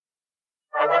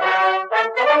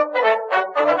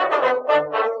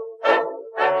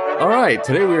right.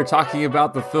 Today we are talking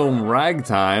about the film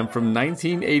Ragtime from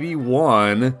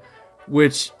 1981,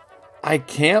 which I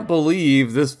can't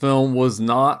believe this film was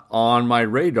not on my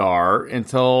radar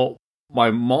until my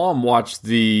mom watched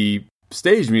the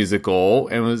stage musical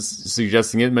and was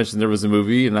suggesting it, mentioned there was a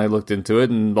movie, and I looked into it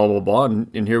and blah, blah, blah,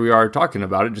 and here we are talking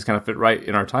about it. Just kind of fit right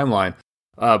in our timeline.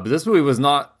 But this movie was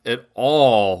not at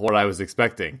all what I was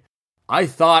expecting. I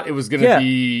thought it was going to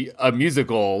be a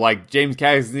musical, like James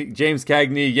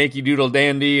Cagney, Yankee Doodle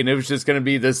Dandy, and it was just going to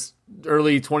be this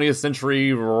early 20th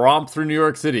century romp through New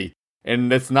York City.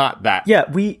 And it's not that. Yeah,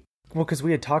 because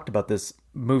we had talked about this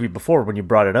movie before when you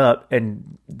brought it up,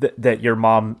 and that your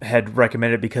mom had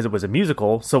recommended it because it was a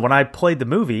musical. So when I played the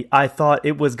movie, I thought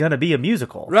it was going to be a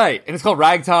musical. Right, and it's called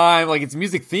Ragtime, like it's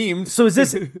music themed. So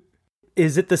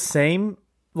is it the same?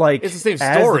 Like, it's the same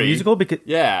story. As the musical? Because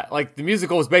like the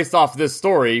musical was based off this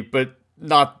story, but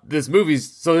not this movie's.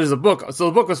 So there's a book. So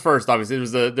the book was first, obviously.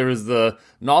 There was the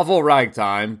novel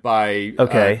Ragtime by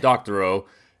Dr. O,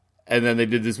 and then they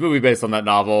did this movie based on that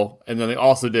novel, and then they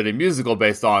also did a musical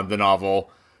based on the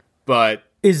novel. But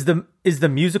is the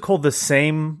musical the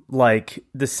same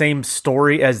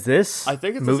story as this? I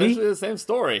think it's movie? Essentially the same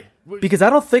story. Because I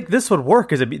don't think this would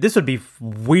work this would be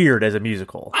weird as a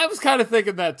musical. I was kind of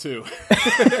thinking that too.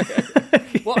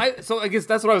 Well, so I guess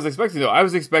that's what I was expecting though. I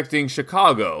was expecting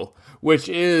Chicago, which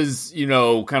is,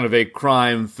 kind of a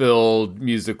crime-filled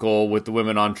musical with the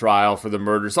women on trial for the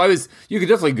murder. So you could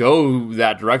definitely go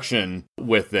that direction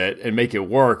with it and make it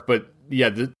work. But yeah,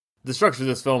 the structure of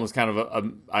this film is kind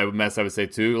of a mess, I would say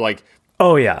too. Like,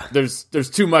 oh yeah, there's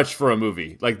too much for a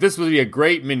movie. Like, this would be a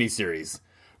great miniseries,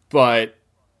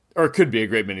 or it could be a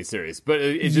great miniseries, but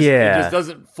it just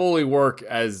doesn't fully work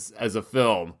as a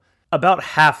film. About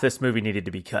half this movie needed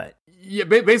to be cut. Yeah,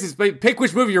 basically, pick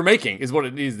which movie you're making is what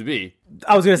it needs to be.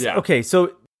 I was gonna say, okay,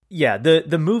 so yeah,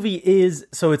 the movie is,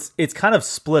 so it's kind of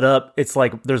split up. It's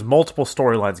like there's multiple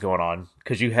storylines going on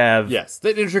because you have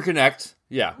they interconnect.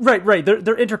 Yeah, right.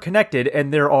 They're interconnected,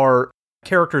 and there are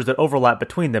characters that overlap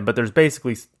between them. But there's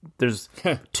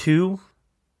two.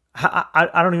 I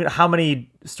don't even know how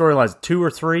many storylines, 2 or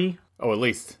 3. Oh, at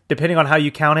least, depending on how you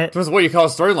count it. Depends on what you call a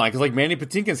storyline. Because like Mandy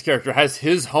Patinkin's character has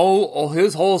his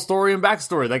whole story and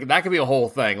backstory. Like that could be a whole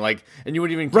thing. Like, and you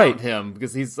wouldn't even count him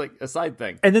because he's like a side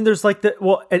thing. And then there's like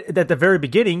at the very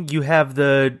beginning, you have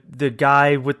the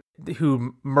guy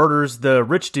who murders the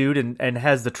rich dude and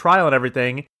has the trial and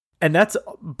everything. And that's,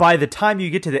 by the time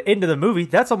you get to the end of the movie,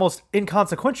 that's almost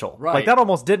inconsequential. Right. Like that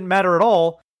almost didn't matter at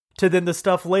all to then the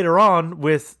stuff later on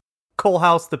with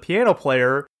Colehouse, the piano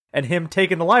player, and him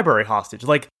taking the library hostage.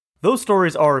 Like, those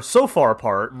stories are so far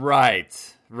apart. Right.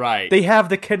 They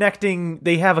have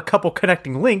a couple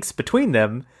connecting links between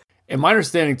them. And my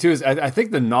understanding, too, is I think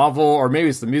the novel, or maybe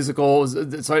it's the musical, so,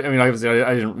 I mean, obviously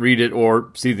I didn't read it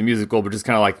or see the musical, but just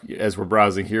kind of like, as we're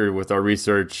browsing here with our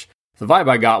research, the vibe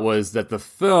I got was that the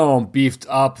film beefed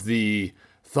up the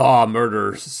Thaw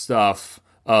murder stuff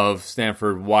of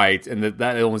Stanford White, and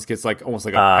that almost gets almost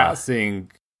like a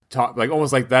passing talk, like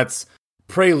almost like that's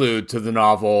prelude to the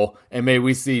novel, and maybe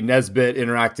we see Nesbitt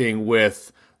interacting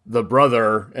with the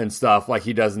brother and stuff like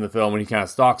he does in the film when he kind of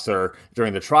stalks her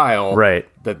during the trial. Right.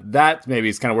 That maybe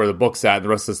is kind of where the book's at. The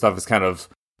rest of the stuff is kind of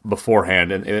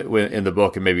beforehand in the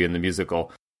book and maybe in the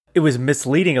musical. It was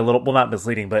misleading a little. Well, not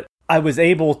misleading, but I was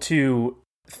able to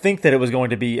think that it was going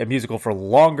to be a musical for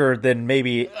longer than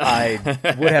maybe I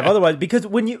would have otherwise. Because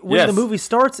when the movie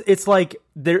starts, it's like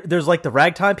there's like the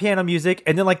ragtime piano music,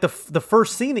 and then like the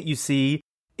first scene that you see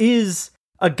is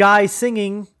a guy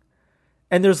singing,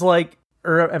 and there's like,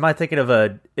 or am I thinking of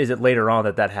is it later on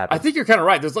that happens? I think you're kind of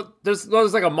right. There's like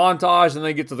a montage, and then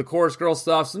they get to the chorus girl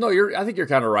stuff. So no, I think you're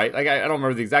kind of right. Like I don't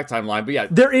remember the exact timeline, but yeah,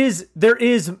 there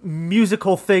is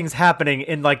musical things happening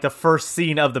in like the first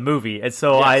scene of the movie, and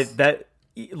so that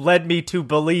led me to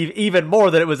believe even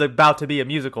more that it was about to be a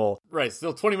musical. Right.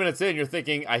 Still 20 minutes in, you're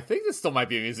thinking, I think this still might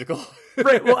be a musical.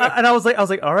 Right. Well, and I was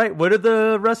like, all right, when are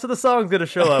the rest of the songs going to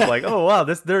show up? Like, oh wow,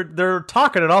 they're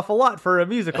talking an awful lot for a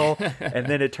musical, and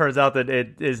then it turns out that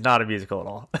it is not a musical at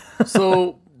all.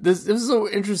 So this is so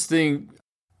interesting.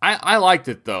 I liked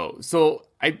it though. So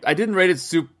I didn't rate it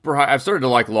super high. I've started to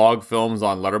like log films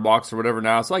on Letterboxd or whatever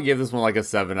now, so I gave this one like a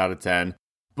 7 out of 10.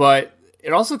 But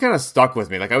it also kind of stuck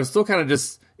with me. Like I was still kind of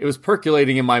it was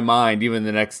percolating in my mind even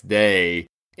the next day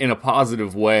in a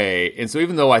positive way. And so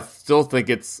even though I still think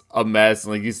it's a mess,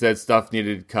 and like you said, stuff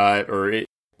needed cut,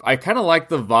 I kind of like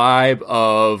the vibe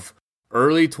of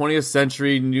early 20th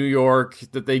century New York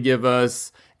that they give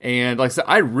us. And like I said,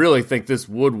 I really think this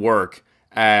would work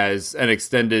as an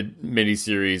extended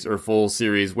miniseries or full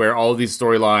series where all these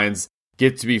storylines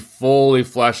get to be fully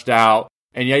fleshed out.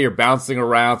 And yeah, you're bouncing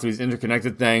around through these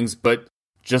interconnected things, but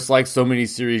just like so many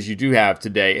series you do have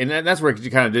today. And that's where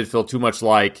it kind of did feel too much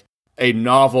like a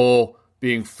novel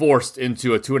being forced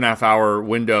into a 2.5 hour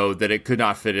window that it could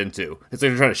not fit into. It's like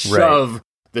they're trying to shove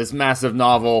this massive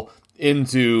novel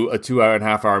into a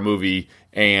 2.5 hour movie,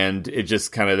 and it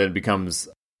just kind of then becomes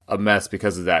a mess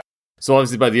because of that. So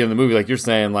obviously by the end of the movie, like you're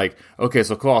saying, like, okay,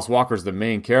 so Koalas Walker's the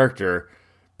main character,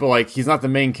 but like he's not the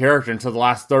main character until the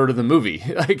last third of the movie.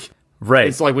 Like,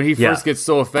 it's like when he first gets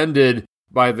so offended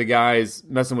by the guys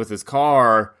messing with his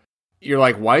car, you're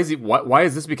like, why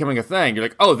is this becoming a thing? You're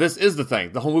like, oh, this is the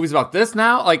thing. The whole movie's about this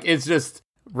now? Like, it's just...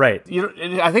 Right. You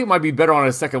know, I think it might be better on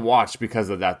a second watch because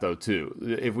of that, though, too.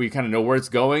 If we kind of know where it's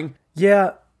going.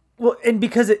 Yeah. Well, and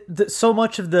because so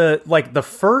much of the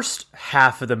first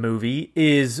half of the movie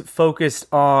is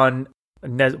focused on...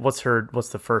 what's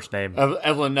the first name?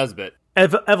 Evelyn Nesbit.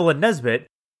 Evelyn Nesbit.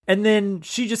 And then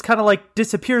she just kind of, like,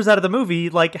 disappears out of the movie,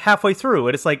 like, halfway through.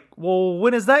 And it's like, well,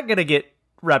 when is that going to get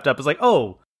wrapped up? It's like,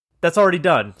 oh... That's already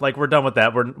done. Like, we're done with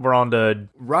that. We're on to...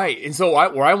 Right. And so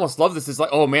where I almost love this is like,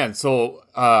 oh, man, so,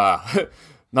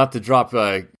 not to drop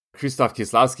Krzysztof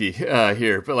Kieslowski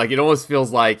here, but, like, it almost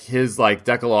feels like his, like,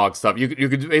 Decalogue stuff. You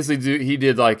could basically he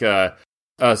did, like, a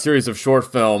series of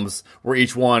short films where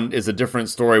each one is a different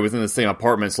story within the same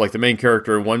apartment. So, like, the main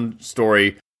character in one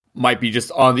story might be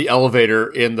just on the elevator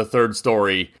in the third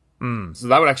story. So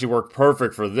that would actually work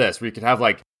perfect for this, where you could have,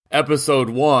 like,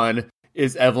 episode 1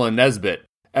 is Evelyn Nesbit.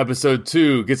 Episode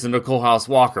 2 gets into Koalas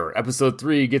Walker. Episode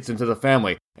 3 gets into the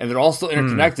family. And they're all still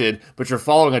interconnected, but you're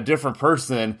following a different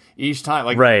person each time.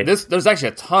 Like, there's actually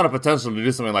a ton of potential to do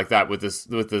something like that with this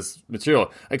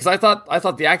material. Because I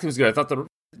thought the acting was good. I thought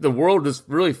the world just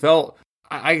really felt...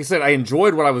 Like I said, I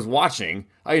enjoyed what I was watching.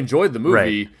 I enjoyed the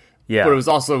movie, but it was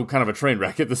also kind of a train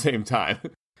wreck at the same time.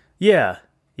 Yeah.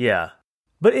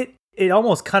 But it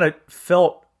almost kind of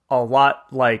felt a lot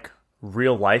like...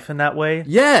 real life in that way.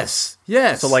 Yes.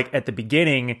 So like at the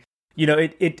beginning, you know,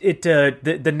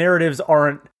 the narratives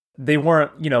weren't,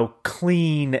 you know,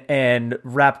 clean and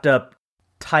wrapped up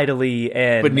tidily,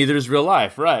 and but neither is real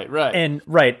life. Right.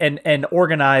 And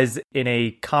organized in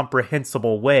a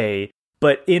comprehensible way.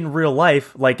 But in real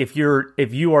life, like if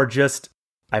you are just,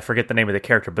 I forget the name of the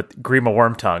character, but Grima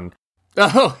Wormtongue.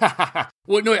 Oh,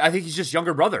 well, no, I think he's just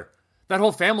younger brother. That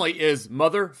whole family is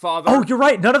mother, father. Oh, you're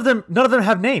right. None of them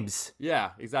have names.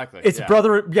 Yeah, exactly. It's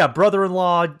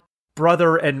brother-in-law,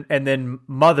 brother, and then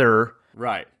mother.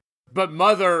 Right. But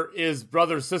mother is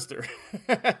brother's sister.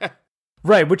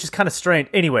 Right, which is kind of strange.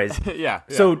 Anyways. Yeah.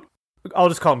 So I'll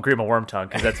just call him Grima Wormtongue,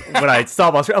 because that's when I saw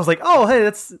him on screen. I was like, oh, hey,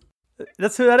 that's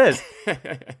who that is.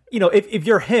 You know, if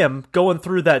you're him going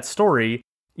through that story,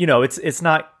 you know, it's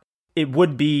not, it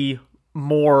would be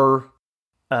more,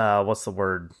 what's the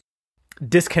word?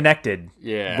 Disconnected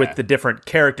with the different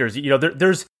characters. You know,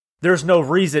 there's no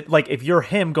reason, like if you're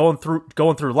him going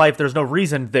through life, there's no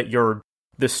reason that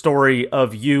the story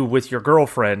of you with your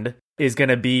girlfriend is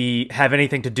going to have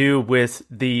anything to do with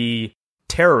the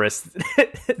terrorists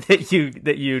that you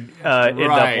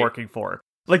end up working for.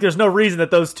 Like there's no reason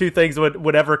that those two things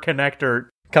would ever connect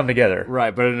or come together.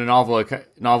 Right, but in a novel it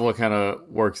kind of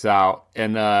works out.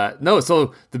 And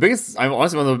so the biggest,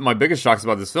 honestly, one of my biggest shocks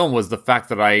about this film was the fact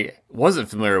that I wasn't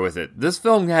familiar with it. This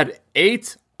film had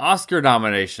 8 Oscar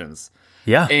nominations.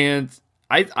 Yeah. And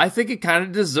I think it kind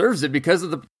of deserves it because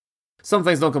of some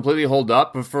things don't completely hold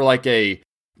up, but for like a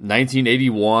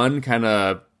 1981 kind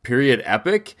of period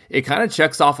epic, it kind of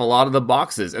checks off a lot of the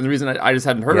boxes. And the reason I just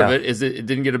hadn't heard of it is it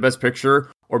didn't get a Best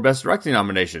Picture or Best Directing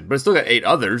nomination, but it still got 8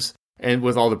 others. And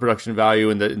with all the production value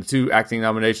and the 2 acting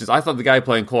nominations, I thought the guy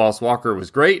playing Koalas Walker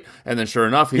was great. And then sure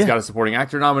enough, he's got a supporting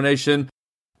actor nomination.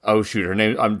 Oh shoot, her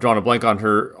name, I'm drawing a blank on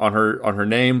her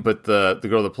name, but the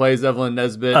girl that plays Evelyn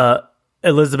Nesbit.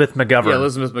 Elizabeth McGovern. Yeah,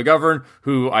 Elizabeth McGovern,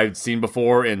 who I've seen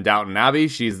before in Downton Abbey.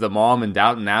 She's the mom in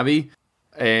Downton Abbey.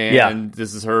 And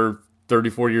this is her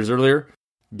 34 years earlier,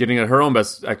 getting her own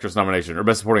Best Actress nomination, or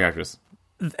Best Supporting Actress.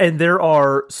 And there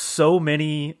are so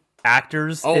many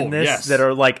actors in this that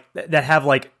are like, that have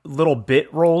like little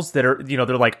bit roles that are, you know,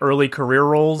 they're like early career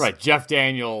roles. Right, Jeff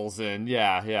Daniels and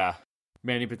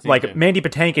Mandy Patinkin. Like Mandy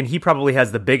Patinkin, he probably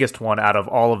has the biggest one out of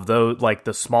all of those, like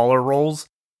the smaller roles.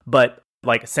 But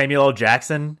like Samuel L.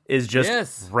 Jackson is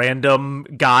just random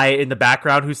guy in the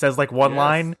background who says like one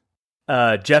line.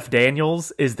 Jeff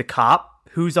Daniels is the cop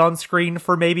who's on screen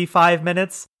for maybe 5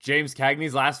 minutes. James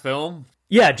Cagney's last film.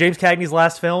 Yeah, James Cagney's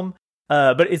last film.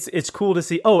 But it's cool to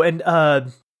see. Oh, and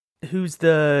who's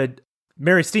the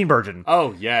Mary Steenburgen?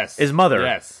 Oh, yes, his mother.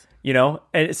 Yes, you know,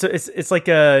 and so it's like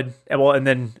and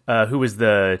then who was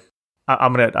the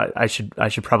I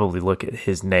should probably look at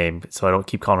his name so I don't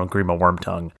keep calling him Grima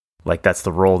Wormtongue. Like that's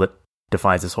the role that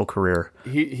defines his whole career.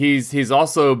 He's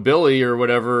also Billy or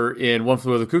whatever in One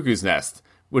Flew Over the Cuckoo's Nest,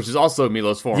 which is also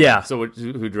Milos Forman. Yeah. So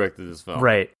who directed this film?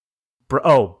 Right.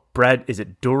 Brad, is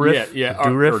it Dourif? Yeah.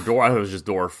 Dourif? Or I thought it was just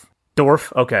Dorf.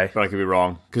 Dorf, okay. But I could be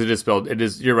wrong because it is spelled. It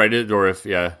is. You're right. It is Dorf.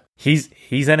 Yeah. He's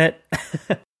in it.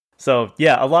 So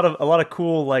yeah, a lot of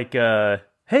cool like.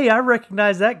 Hey, I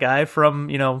recognize that guy from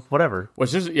whatever.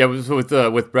 Which is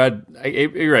with Brad.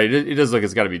 You're right. It does look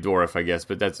it's got to be Dorf, I guess.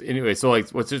 But that's anyway. So like,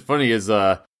 what's just funny is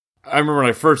I remember when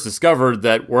I first discovered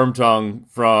that Wormtongue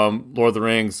from Lord of the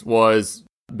Rings was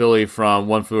Billy from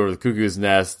One Flew Over the Cuckoo's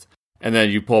Nest, and then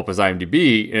you pull up his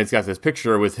IMDb and it's got this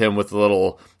picture with him with the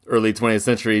little early 20th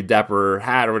century dapper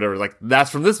hat or whatever. Like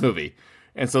that's from this movie.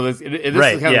 And so it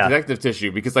is kind of connective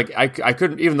tissue because like I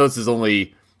couldn't, even though this is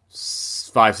only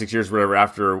 5-6 years whatever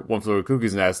after One Flew Over the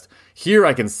Cuckoo's Nest, here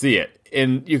I can see it,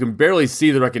 and you can barely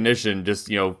see the recognition just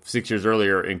 6 years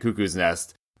earlier in Cuckoo's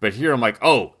Nest, but here I'm like,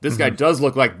 oh, this guy does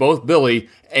look like both Billy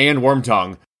and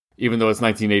Wormtongue, even though it's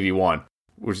 1981,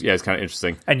 which is kind of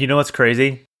interesting. And you know what's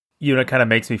crazy? It kind of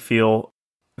makes me feel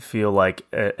like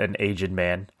an aged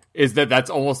man. Is that's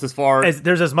almost as far as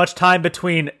there's as much time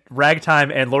between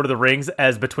Ragtime and Lord of the Rings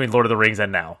as between Lord of the Rings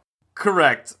and now.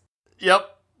 Correct. Yep.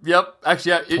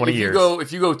 Actually, yeah, 20 years.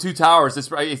 If you go Two Towers,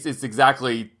 it's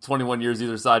exactly 21 years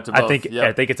either side to both.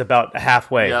 I think it's about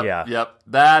halfway. Yep, Yep.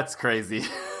 That's crazy.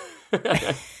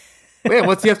 Man,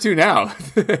 what's he up to now?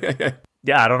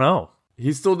 Yeah, I don't know.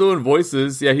 He's still doing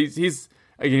voices. Yeah, he's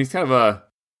kind of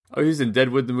he's in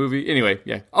Deadwood the movie. Anyway,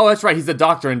 yeah. Oh, that's right. He's the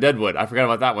doctor in Deadwood. I forgot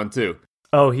about that one too.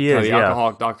 Oh, he is, the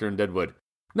alcoholic doctor in Deadwood.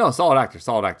 No, solid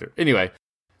actor. Anyway,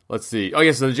 let's see. Oh,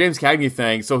 yeah, so the James Cagney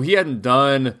thing. So he hadn't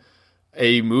done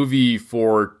a movie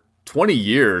for 20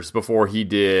 years before he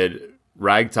did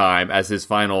Ragtime as his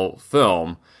final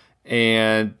film.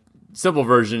 And simple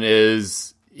version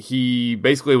is he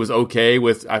basically was okay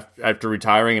with, after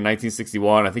retiring in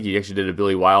 1961, I think he actually did a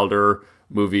Billy Wilder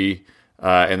movie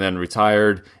and then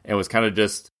retired and was kind of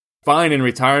just fine in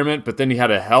retirement, but then he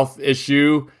had a health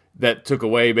issue that took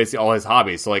away basically all his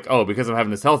hobbies. So like, because I'm having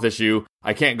this health issue,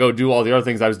 I can't go do all the other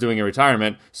things I was doing in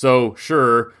retirement. So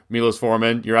sure, Milos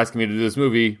Forman, you're asking me to do this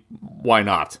movie. Why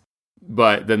not?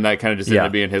 But then that kind of just ended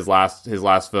up being his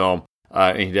last film.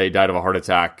 And he died of a heart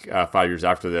attack 5 years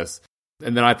after this.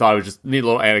 And then I thought it was just a neat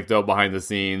little anecdote behind the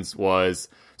scenes was,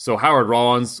 so Howard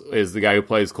Rollins is the guy who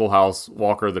plays Kohlhouse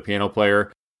Walker, the piano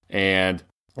player. And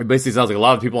it basically sounds like a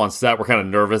lot of people on set were kind of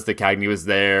nervous that Cagney was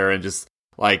there and just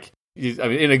like,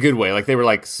 in a good way. Like they were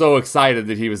like so excited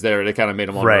that he was there. It kind of made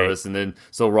them all nervous. And then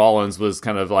so Rollins was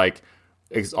kind of like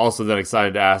also then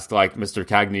excited to ask like Mr.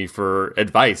 Cagney for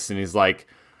advice. And he's like,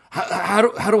 how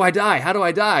do I die? How do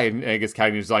I die? And I guess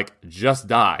Cagney's like, just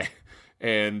die.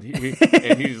 And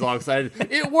he's all excited.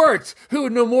 It worked. Who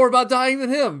would know more about dying than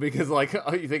him? Because like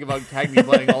you think about Cagney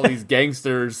playing all these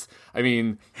gangsters. I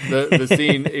mean, the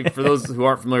scene, for those who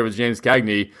aren't familiar with James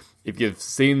Cagney, if you've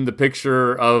seen the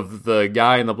picture of the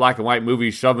guy in the black and white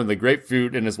movie shoving the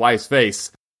grapefruit in his wife's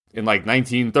face in like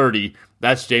 1930,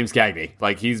 that's James Cagney.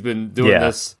 Like he's been doing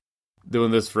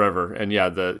this forever. And yeah,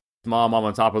 the Mom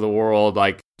on Top of the World,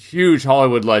 like huge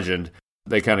Hollywood legend.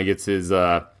 That kind of gets his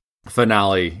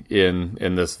finale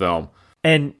in this film.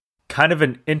 And kind of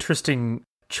an interesting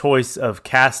choice of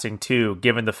casting too,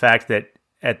 given the fact that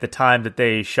at the time that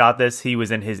they shot this, he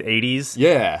was in his 80s.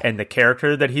 Yeah. And the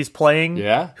character that he's playing,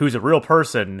 who's a real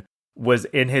person, was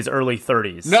in his early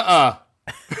 30s. Nuh-uh.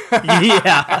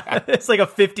 Yeah. It's like a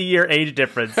 50-year age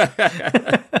difference.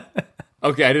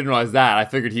 Okay, I didn't realize that. I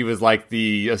figured he was like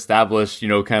the established,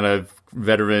 kind of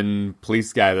veteran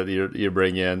police guy that you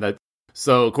bring in.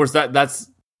 So, of course,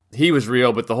 that's he was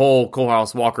real, but the whole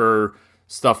Kohlhouse Walker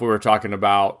stuff we were talking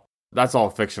about, that's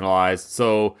all fictionalized.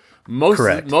 So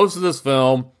most of this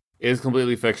film is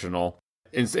completely fictional.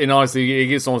 And honestly, it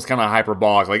gets almost kind of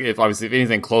hyperbolic. Like if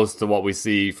anything close to what we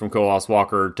see from Kohlhouse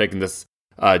Walker taking this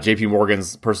J.P.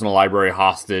 Morgan's personal library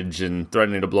hostage and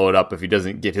threatening to blow it up if he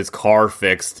doesn't get his car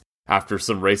fixed after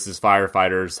some racist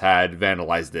firefighters had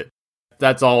vandalized it.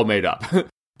 That's all made up.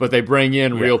 But they bring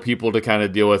in real people to kind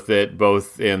of deal with it,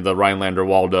 both in the Rhinelander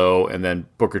Waldo and then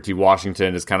Booker T.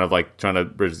 Washington is kind of like trying to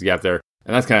bridge the gap there.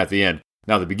 And that's kind of at the end.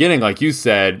 Now, the beginning, like you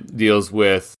said, deals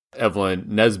with Evelyn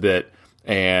Nesbit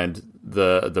and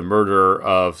the murder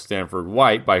of Stanford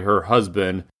White by her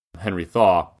husband, Henry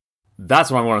Thaw.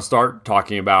 That's what I want to start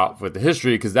talking about with the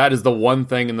history, because that is the one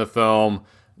thing in the film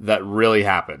that really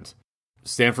happened.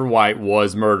 Stanford White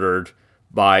was murdered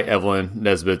by Evelyn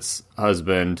Nesbit's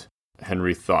husband,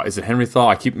 Henry Thaw. Is it Henry Thaw?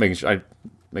 I keep making sure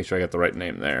I got the right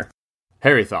name there.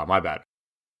 Harry Thaw, my bad.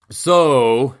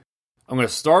 So I'm going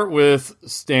to start with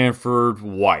Stanford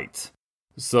White.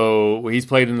 So he's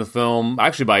played in the film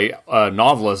actually by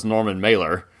novelist Norman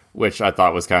Mailer, which I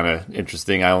thought was kind of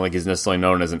interesting. I don't think he's necessarily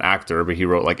known as an actor, but he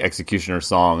wrote like Executioner's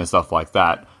Song and stuff like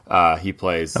that. He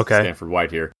plays Stanford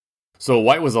White here. So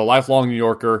White was a lifelong New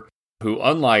Yorker who,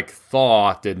 unlike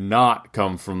Thaw, did not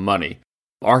come from money.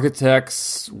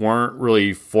 Architects weren't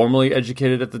really formally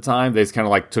educated at the time. They just kind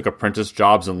of like took apprentice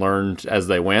jobs and learned as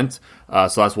they went.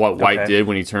 So that's what White did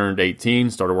when he turned 18,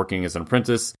 started working as an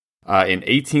apprentice. In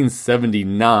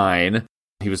 1879,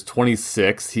 he was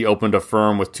 26. He opened a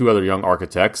firm with two other young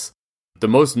architects. The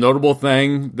most notable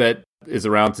thing that is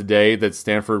around today that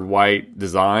Stanford White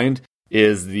designed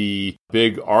is the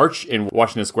big arch in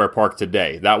Washington Square Park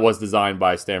today. That was designed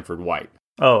by Stanford White.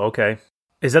 Oh, okay.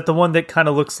 Is that the one that kind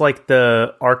of looks like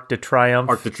the Arc de Triomphe?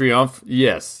 Arc de Triomphe?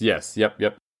 Yes.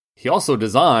 Yep. He also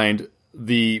designed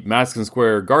the Madison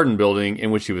Square Garden building in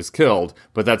which he was killed,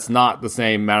 but that's not the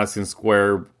same Madison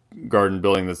Square Garden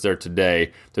building that's there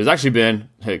today. There's actually been,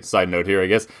 side note here, I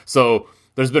guess, so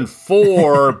there's been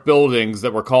 4 buildings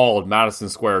that were called Madison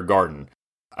Square Garden.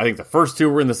 I think the first 2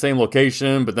 were in the same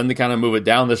location, but then they kind of move it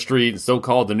down the street and so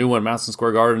called the new one Madison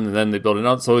Square Garden, and then they build it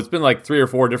up. So it's been like 3 or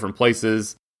 4 different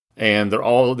places, and they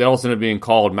also end up being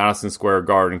called Madison Square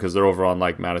Garden because they're over on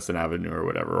like Madison Avenue or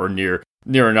whatever, or near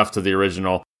enough to the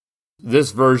original.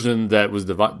 This version that was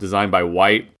designed by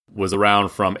White was around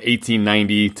from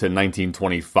 1890 to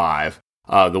 1925.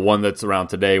 The one that's around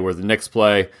today, where the Knicks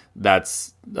play,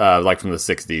 that's like from the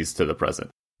 60s to the present,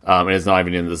 and it's not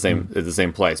even in the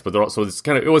same place. But it was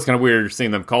kind of weird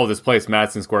seeing them call this place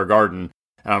Madison Square Garden,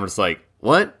 and I'm just like,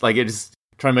 what? Like, it just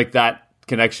trying to make that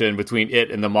connection between it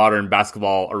and the modern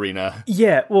basketball arena.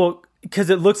 Yeah, well, because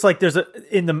it looks like there's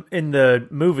in the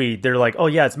movie they're like, oh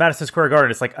yeah, it's Madison Square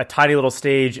Garden. It's like a tiny little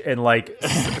stage and like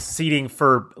seating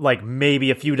for like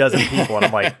maybe a few dozen people, and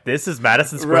I'm like, this is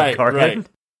Madison Square Garden.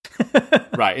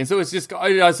 Right. And so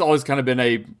it's always kind of been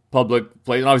a public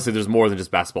place. And obviously there's more than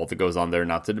just basketball that goes on there,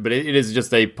 but it is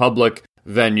just a public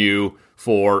venue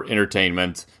for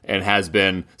entertainment and has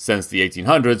been since the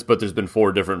 1800s, but there's been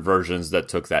 4 different versions that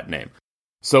took that name.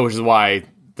 So, which is why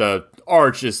the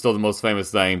arch is still the most famous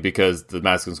thing, because the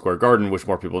Madison Square Garden, which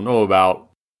more people know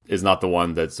about, is not the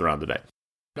one that's around today.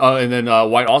 And then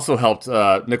White also helped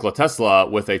Nikola Tesla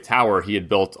with a tower he had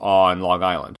built on Long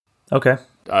Island. Okay.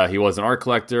 He was an art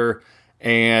collector.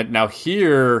 And now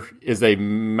here is a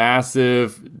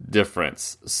massive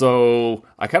difference. So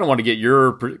I kind of want to get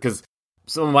because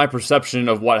some of my perception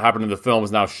of what happened in the film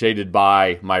is now shaded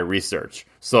by my research.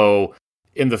 So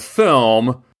in the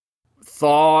film,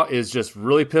 Thaw is just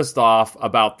really pissed off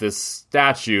about this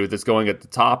statue that's going at the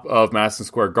top of Madison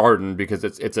Square Garden because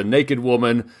it's a naked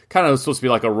woman, kind of supposed to be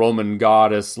like a Roman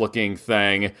goddess looking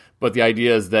thing. But the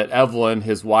idea is that Evelyn,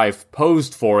 his wife,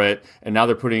 posed for it, and now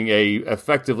they're putting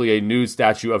effectively a nude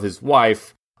statue of his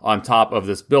wife on top of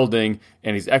this building,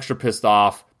 and he's extra pissed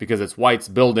off because it's White's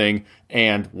building,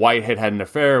 and White had an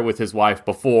affair with his wife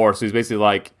before, so he's basically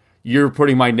like, you're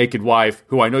putting my naked wife,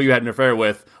 who I know you had an affair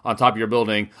with, on top of your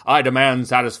building. I demand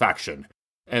satisfaction.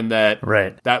 And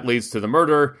that leads to the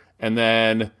murder. And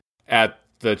then at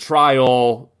the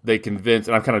trial, they convince,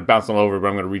 and I'm kind of bouncing all over, but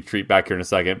I'm going to retreat back here in a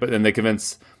second. But then they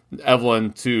convince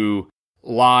Evelyn to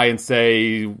lie and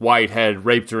say White had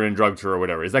raped her and drugged her or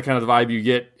whatever. Is that kind of the vibe you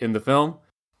get in the film?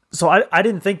 So I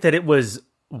didn't think that it was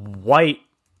White,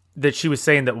 that she was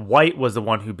saying that White was the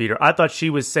one who beat her. I thought she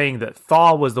was saying that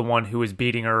Thaw was the one who was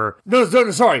beating her. No,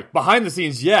 sorry. Behind the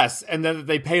scenes, yes. And then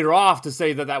they paid her off to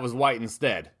say that was White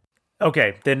instead.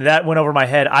 Okay, then that went over my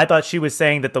head. I thought she was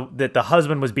saying that the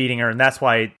husband was beating her, and that's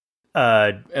why...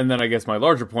 And then I guess my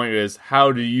larger point is,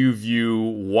 how do you view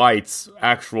White's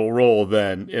actual role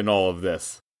then in all of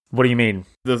this? What do you mean?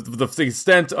 The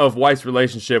extent of White's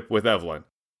relationship with Evelyn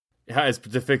is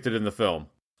depicted in the film.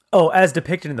 Oh, as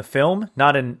depicted in the film,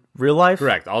 not in real life?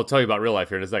 Correct. I'll tell you about real life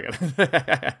here in a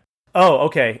second. Oh,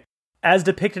 okay. As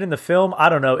depicted in the film, I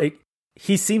don't know.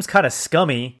 He seems kind of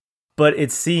scummy, but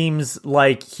it seems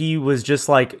like he was just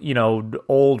like,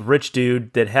 old rich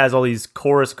dude that has all these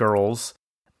chorus girls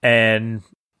and,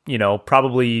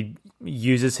 probably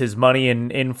uses his money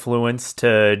and influence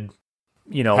to,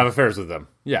 have affairs with them.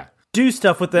 Yeah. Do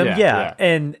stuff with them. Yeah.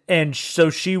 And so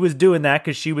she was doing that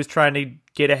because she was trying to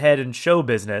get ahead in show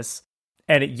business.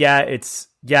 And it's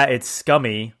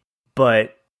scummy,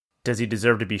 but does he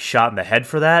deserve to be shot in the head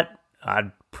for that?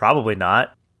 Probably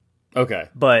not. Okay.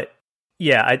 But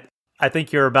yeah, I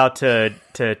think you're about to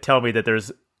tell me that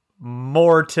there's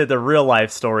more to the real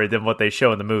life story than what they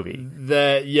show in the movie.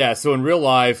 So in real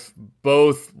life,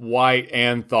 both White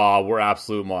and Thaw were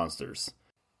absolute monsters.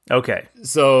 Okay.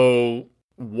 So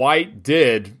White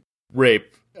did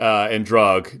rape and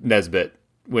drug Nesbit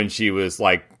when she was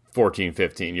like 14,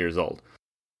 15 years old.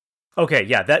 Okay,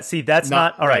 yeah, that's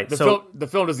not all right. The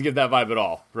film doesn't give that vibe at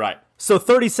all. Right. So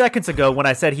 30 seconds ago, when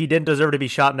I said he didn't deserve to be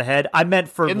shot in the head, I meant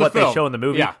for what they show in the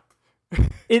movie. Yeah.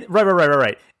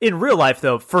 Right. In real life,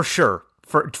 though, for sure,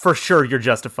 you're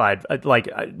justified.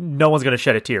 No one's going to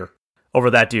shed a tear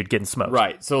over that dude getting smoked.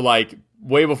 Right. So, like,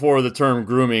 way before the term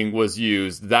grooming was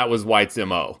used, that was White's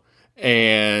MO.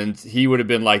 And he would have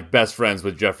been, like, best friends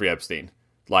with Jeffrey Epstein.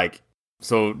 Like,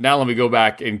 so now let me go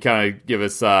back and kind of give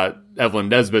us Evelyn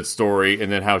Nesbit's story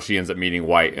and then how she ends up meeting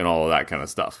White and all of that kind of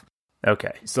stuff.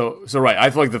 Okay. So right. I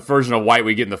feel like the version of White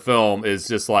we get in the film is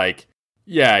just like,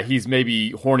 yeah, he's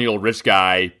maybe horny old rich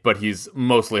guy, but he's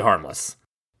mostly harmless.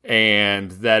 And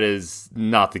that is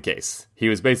not the case. He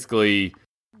was basically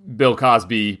Bill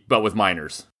Cosby, but with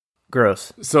minors.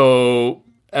 Gross. So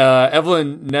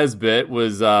Evelyn Nesbit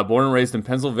was born and raised in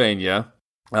Pennsylvania.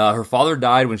 Her father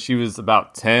died when she was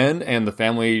about 10, and the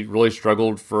family really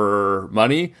struggled for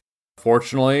money.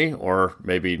 Fortunately, or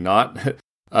maybe not,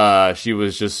 she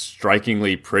was just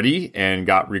strikingly pretty and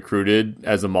got recruited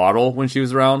as a model when she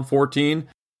was around 14.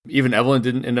 Even Evelyn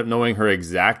didn't end up knowing her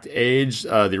exact age.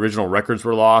 The original records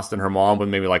were lost, and her mom would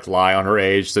maybe like lie on her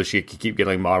age so she could keep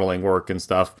getting modeling work and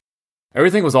stuff.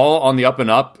 Everything was all on the up and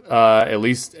up, at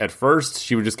least at first.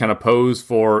 She would just kind of pose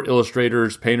for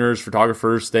illustrators, painters,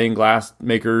 photographers, stained glass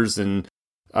makers, and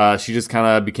she just kind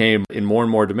of became in more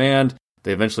and more demand.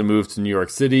 They eventually moved to New York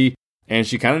City, and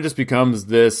she kind of just becomes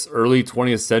this early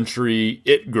 20th century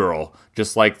it girl,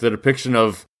 just like the depiction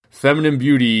of feminine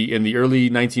beauty in the early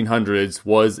 1900s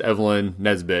was Evelyn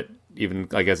Nesbit, even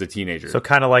like as a teenager. So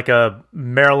kind of like a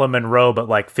Marilyn Monroe, but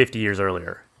like 50 years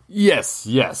earlier. Yes.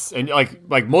 And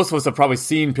like most of us have probably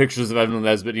seen pictures of Evelyn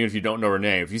Nesbit, even if you don't know her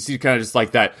name. If you see kind of just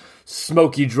like that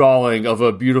smoky drawing of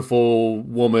a beautiful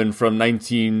woman from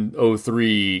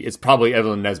 1903, it's probably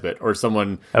Evelyn Nesbit or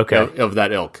someone of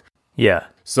that ilk. Yeah.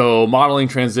 So modeling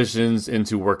transitions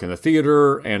into work in the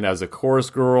theater and as a chorus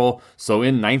girl. So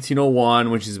in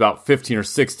 1901, when she's about 15 or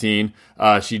 16,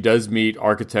 she does meet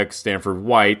architect Stanford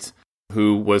White,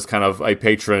 who was kind of a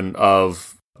patron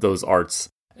of those arts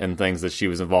and things that she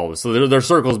was involved with. So their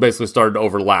circles basically started to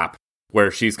overlap, where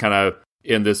she's kind of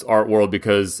in this art world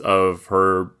because of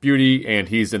her beauty, and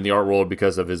he's in the art world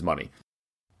because of his money.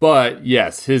 But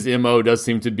yes, his MO does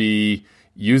seem to be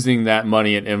using that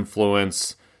money and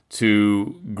influence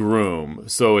to groom.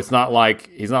 So he's not like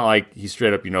he's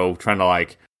straight up, trying to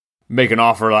like make an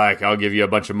offer like, I'll give you a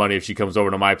bunch of money if she comes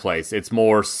over to my place. It's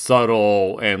more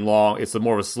subtle and long. It's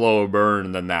more of a slow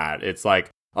burn than that. It's like,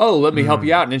 oh, let me help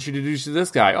you out and introduce you to this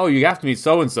guy. Oh, you have to meet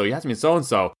so-and-so. You have to meet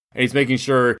so-and-so. And he's making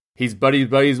sure he's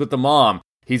buddies with the mom.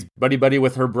 He's buddy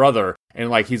with her brother. And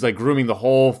like he's like grooming the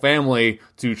whole family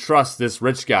to trust this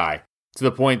rich guy, to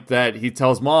the point that he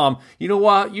tells mom, you know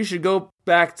what? You should go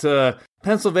back to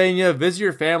Pennsylvania, visit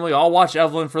your family. I'll watch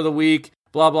Evelyn for the week.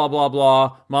 Blah, blah, blah,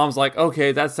 blah. Mom's like,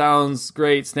 okay, that sounds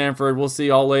great, Stanford. We'll see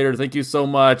y'all later. Thank you so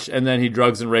much. And then he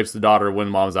drugs and rapes the daughter when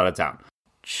mom's out of town.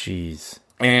 Jeez.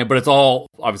 But it's all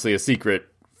obviously a secret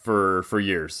for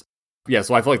years. Yeah,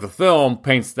 so I feel like the film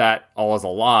paints that all as a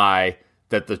lie,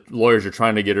 that the lawyers are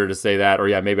trying to get her to say that, or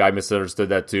yeah, maybe I misunderstood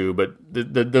that too. But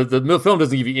the film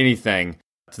doesn't give you anything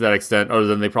to that extent, other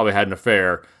than they probably had an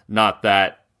affair. Not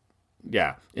that,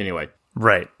 yeah. Anyway,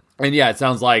 right. And yeah, it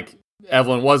sounds like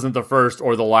Evelyn wasn't the first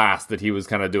or the last that he was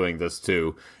kind of doing this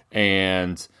to.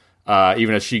 And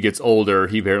even as she gets older,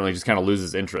 he apparently just kind of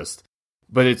loses interest.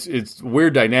 But it's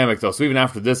weird dynamic, though. So even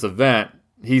after this event,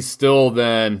 he's still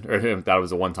then, or him, that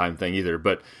was a one-time thing either,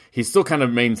 but he still kind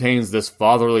of maintains this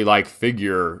fatherly-like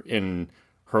figure in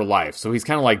her life. So he's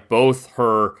kind of like both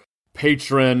her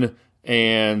patron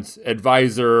and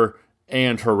advisor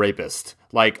and her rapist,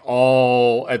 like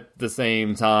all at the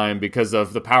same time because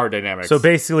of the power dynamics. So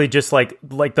basically just like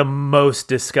the most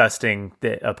disgusting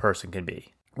that a person can be.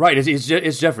 Right,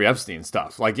 it's Jeffrey Epstein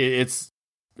stuff. Like, it's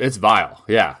vile.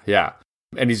 Yeah.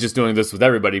 And he's just doing this with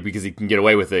everybody because he can get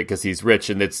away with it because he's rich,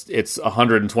 and it's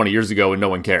 120 years ago and no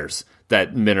one cares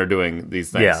that men are doing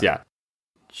these things. Yeah.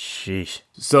 Sheesh.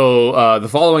 So the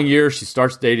following year, she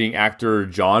starts dating actor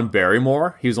John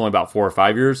Barrymore. He was only about 4 or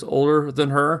 5 years older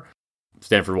than her.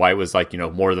 Stanford White was like,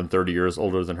 more than 30 years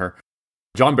older than her.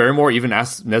 John Barrymore even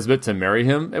asked Nesbit to marry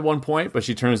him at one point, but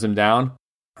she turns him down.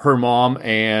 Her mom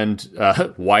and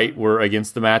White were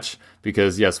against the match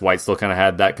because, yes, White still kind of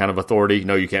had that kind of authority.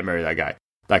 No, you can't marry that guy.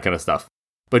 That kind of stuff.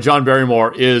 But John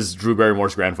Barrymore is Drew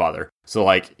Barrymore's grandfather. So,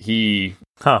 like, he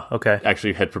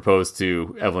actually had proposed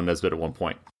to Evelyn Nesbit at one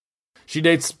point. she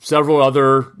dates several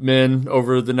other men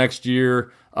over the next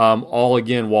year. All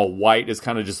again, while White is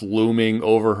kind of just looming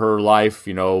over her life,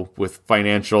 with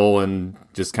financial and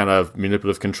just kind of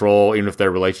manipulative control, even if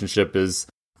their relationship is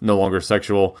no longer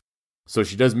sexual. So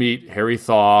she does meet Harry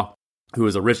Thaw, who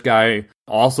is a rich guy,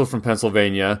 also from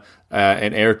Pennsylvania,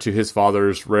 and heir to his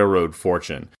father's railroad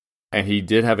fortune. And he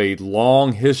did have a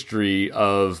long history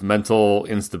of mental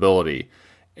instability.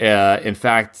 In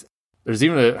fact, there's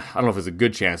even I don't know if it's a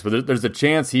good chance, but there's a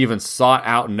chance he even sought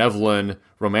out Evelyn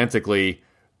romantically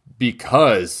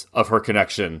because of her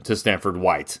connection to Stanford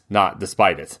White, not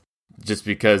despite it. Just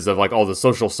because of all the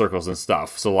social circles and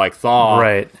stuff. So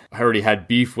Thaw already had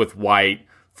beef with White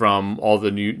from all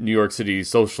the New York City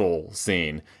social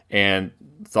scene. And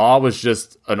Thaw was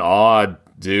just an odd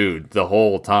dude the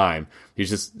whole time. He's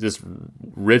just this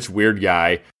rich, weird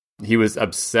guy. He was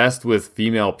obsessed with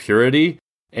female purity.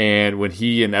 And when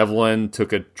he and Evelyn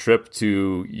took a trip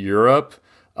to Europe,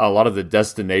 a lot of the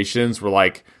destinations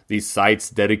were these sites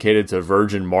dedicated to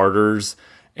virgin martyrs.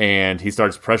 And he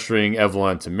starts pressuring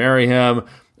Evelyn to marry him.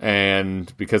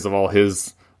 And because of all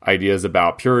his ideas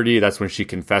about purity, that's when she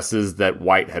confesses that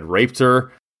White had raped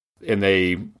her. In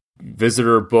a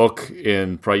visitor book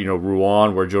in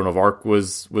Rouen, where Joan of Arc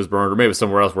was burned, or maybe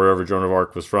somewhere else, wherever Joan of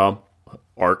Arc was from.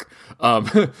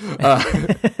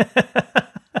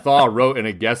 Thaw wrote in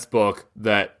a guest book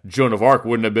that Joan of Arc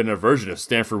wouldn't have been a virgin if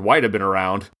Stanford White had been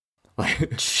around.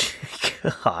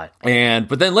 God.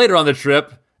 But then later on the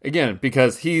trip, again,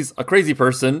 because he's a crazy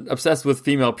person obsessed with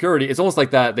female purity, it's almost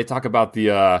like that. They talk about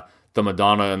the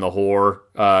Madonna and the whore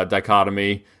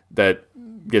dichotomy that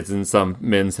gets in some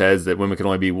men's heads, that women can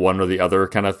only be one or the other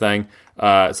kind of thing.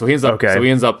 So he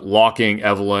ends up locking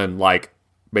Evelyn,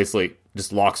 basically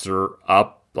just locks her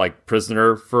up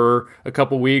prisoner for a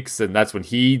couple weeks, and that's when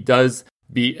he does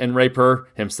beat and rape her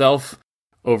himself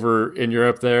over in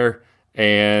Europe there.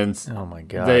 And oh my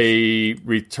gosh, they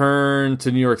return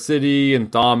to New York City, and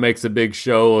Thaw makes a big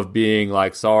show of being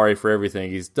sorry for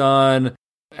everything he's done.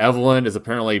 Evelyn is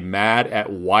apparently mad at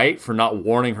White for not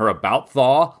warning her about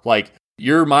Thaw.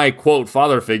 You're my, quote,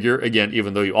 father figure. Again,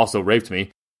 even though you also raped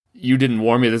me, you didn't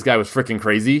warn me this guy was freaking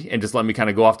crazy and just let me kind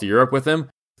of go off to Europe with him.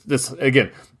 This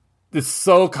is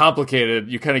so complicated.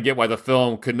 You kind of get why the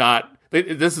film could not...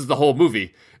 This is the whole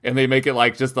movie, and they make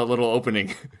it just a little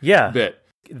opening bit.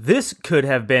 This could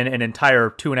have been an entire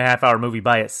 2.5-hour movie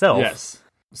by itself. Yes.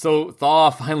 So Thaw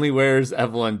finally wears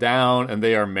Evelyn down, and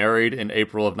they are married in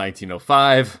April of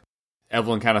 1905.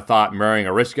 Evelyn kind of thought marrying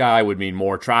a rich guy would mean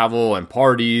more travel and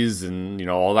parties and,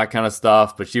 all that kind of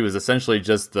stuff. But she was essentially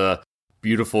just the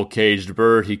beautiful caged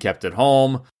bird he kept at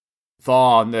home.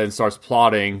 Thaw then starts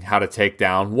plotting how to take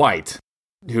down White,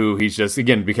 who he's just,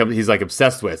 again, he's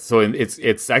obsessed with. So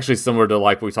it's actually similar to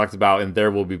what we talked about in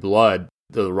There Will Be Blood,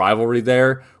 the rivalry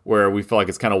there, where we feel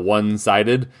it's kind of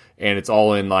one-sided, and it's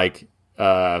all in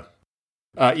Eli.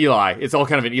 It's all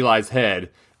kind of in Eli's head.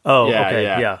 Oh, yeah, okay,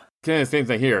 yeah. Kind of the same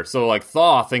thing here. So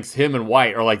Thaw thinks him and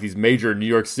White are these major New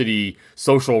York City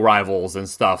social rivals and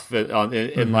stuff.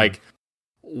 And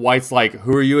White's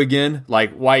who are you again?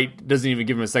 White doesn't even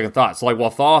give him a second thought. So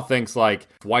while Thaw thinks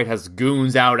White has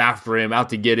goons out after him, out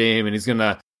to get him, and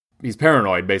he's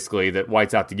paranoid basically that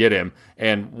White's out to get him,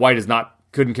 and White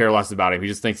couldn't care less about him. He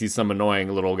just thinks he's some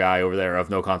annoying little guy over there of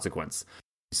no consequence.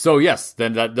 So yes,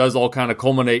 then that does all kind of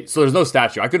culminate. So there's no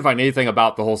statue. I couldn't find anything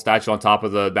about the whole statue on top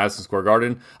of the Madison Square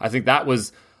Garden. I think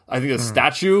the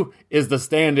statue is the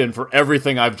stand-in for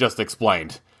everything I've just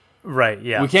explained. Right,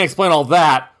 yeah. We can't explain all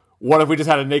that. What if we just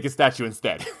had a naked statue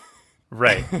instead?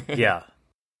 Right, yeah.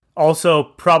 Also,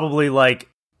 probably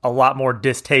a lot more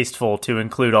distasteful to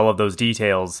include all of those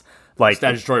details.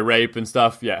 Statutory rape and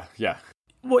stuff. Yeah.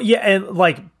 Well, yeah,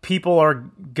 and people are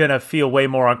gonna feel way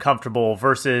more uncomfortable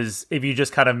versus if you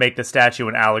just kind of make the statue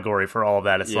an allegory for all of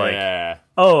that. It's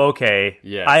oh, okay,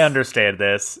 yes. I understand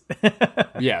this.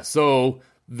 Yeah, so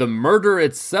the murder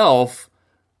itself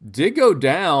did go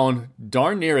down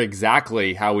darn near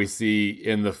exactly how we see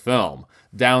in the film.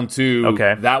 Down to,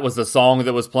 that was the song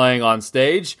that was playing on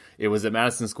stage. It was at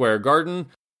Madison Square Garden.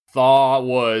 Thaw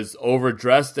was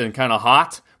overdressed and kind of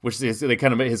hot, which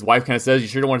his wife kind of says, you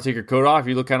sure don't want to take your coat off?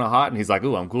 You look kind of hot. And he's like,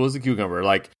 ooh, I'm cool as a cucumber.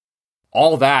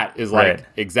 All that is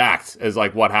exact as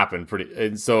what happened.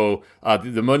 And so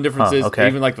the one difference is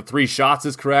even the 3 shots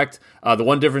is correct. The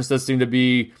one difference does seem to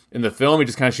be in the film, he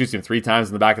just kind of shoots him 3 times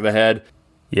in the back of the head.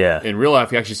 Yeah. In real life,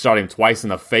 he actually shot him twice in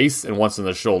the face and once in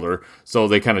the shoulder. So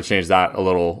they kind of changed that a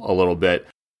little bit.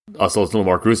 So it's a little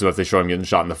more gruesome if they show him getting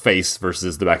shot in the face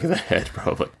versus the back of the head,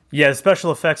 probably. Yeah, the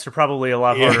special effects are probably a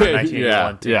lot harder in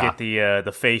 1981 to get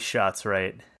the face shots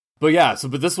right. But yeah,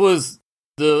 but this was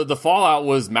the fallout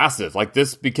was massive. Like,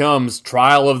 this becomes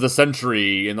trial of the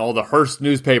century in all the Hearst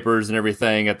newspapers and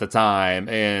everything at the time.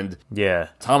 And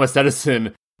Thomas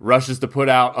Edison rushes to put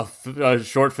out a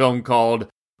short film called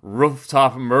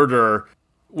Rooftop Murder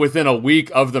within a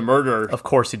week of the murder. Of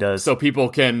course he does. So people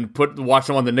can watch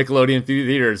them on the Nickelodeon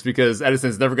theaters, because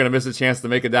Edison's never going to miss a chance to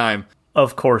make a dime.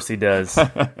 Of course he does.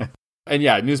 And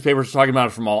yeah, newspapers are talking about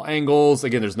it from all angles.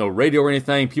 Again, there's no radio or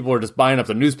anything. People are just buying up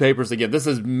the newspapers. Again, this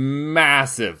is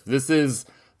massive. This is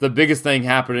the biggest thing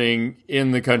happening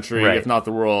in the country, if not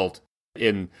the world,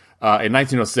 in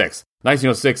 1906.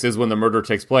 1906 is when the murder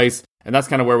takes place, and that's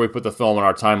kind of where we put the film in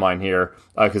our timeline here,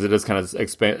 because it does kind of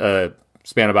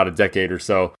span about a decade or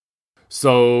so.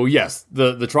 So yes,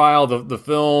 the trial, the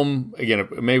film, again,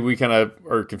 maybe we kind of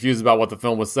are confused about what the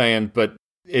film was saying, but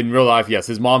in real life, yes,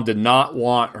 his mom did not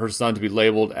want her son to be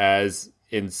labeled as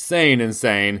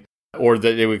insane, or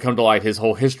that it would come to light his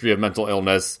whole history of mental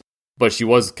illness, but she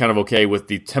was kind of okay with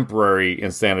the temporary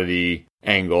insanity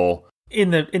angle. In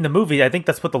the movie, I think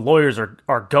that's what the lawyers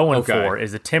are going for,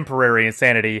 is a temporary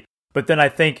insanity, but then I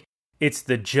think it's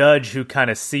the judge who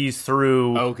kind of sees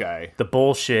through the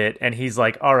bullshit, and he's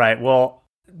like, all right, well,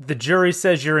 the jury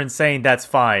says you're insane, that's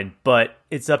fine, but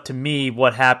it's up to me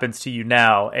what happens to you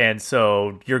now, and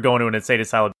so you're going to an insane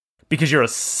asylum because you're a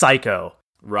psycho.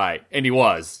 Right, and he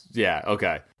was. Yeah,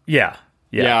 okay. Yeah.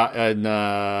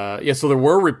 And so there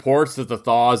were reports that the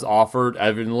Thaws offered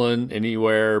Evelyn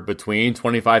anywhere between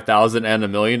 $25,000 and $1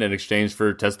 million in exchange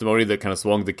for testimony that kind of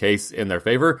swung the case in their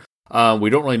favor. We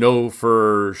don't really know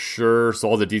for sure, so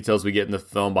all the details we get in the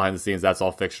film behind the scenes, that's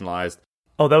all fictionalized.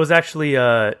 Oh, that was actually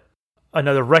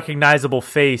another recognizable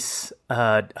face.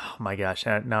 Oh my gosh,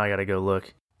 now I gotta go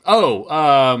look.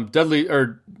 Dudley,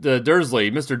 or the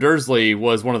Dursley, Mr. Dursley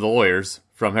was one of the lawyers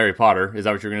from Harry Potter. Is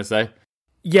that what you're gonna say?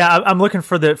 Yeah, I'm looking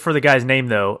for the guy's name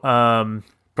though.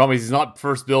 Problem is he's not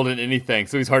first billed in anything,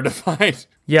 so he's hard to find.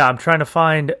 Yeah, I'm trying to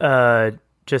find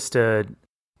just a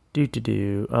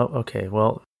Oh, okay.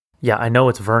 Well, yeah, I know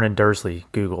it's Vernon Dursley.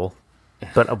 Google,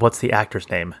 but what's the actor's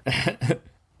name?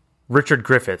 Richard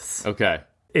Griffiths. Okay,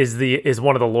 is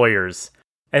one of the lawyers,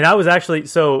 and I was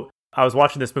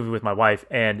watching this movie with my wife,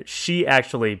 and she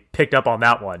actually picked up on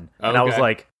that one, and I was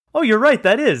like, "Oh, you're right.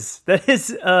 That is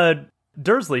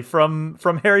Dursley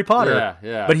from Harry Potter."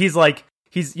 Yeah. But he's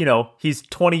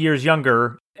 20 years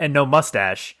younger and no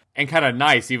mustache, and kind of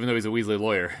nice, even though he's a Weasley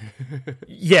lawyer.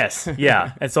 Yes,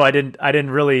 yeah. And so I didn't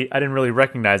really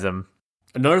recognize him.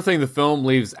 Another thing the film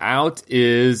leaves out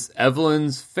is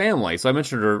Evelyn's family. So I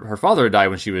mentioned her father died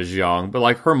when she was young, but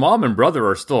like her mom and brother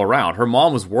are still around. Her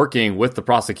mom was working with the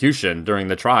prosecution during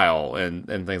the trial and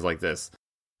things like this.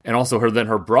 And also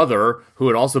her brother, who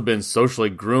had also been socially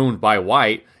groomed by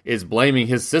White, is blaming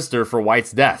his sister for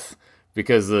White's death.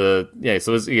 Because, so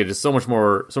it's just so many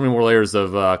more layers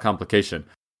of complication.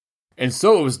 And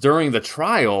so it was during the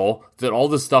trial that all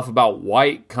this stuff about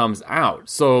White comes out.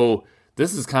 So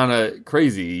this is kind of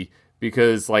crazy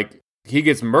because, like, he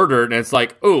gets murdered and it's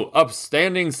like, oh,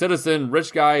 upstanding citizen,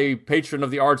 rich guy, patron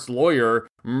of the arts lawyer,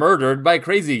 murdered by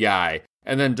crazy guy.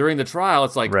 And then during the trial,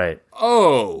 it's like,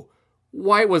 oh,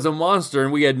 White was a monster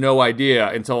and we had no idea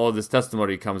until all this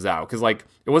testimony comes out. Because, like,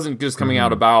 it wasn't just coming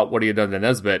out about what he had done to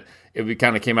Nesbitt. It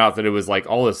kind of came out that it was, like,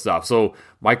 all this stuff. So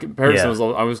my comparison was,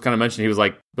 I was kind of mentioning he was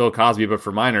like Bill Cosby, but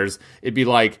for minors. It'd be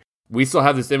like, we still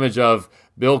have this image of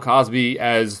Bill Cosby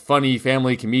as funny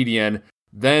family comedian.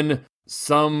 Then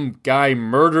some guy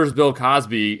murders Bill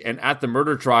Cosby, and at the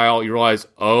murder trial, you realize,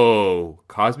 oh,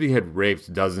 Cosby had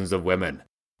raped dozens of women.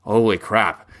 Holy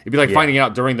crap. It'd be like finding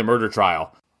out during the murder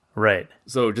trial. Right.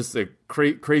 So just a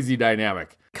crazy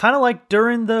dynamic. Kind of like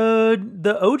during the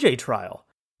OJ trial,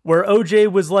 where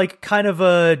OJ was like kind of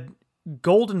a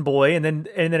golden boy, and then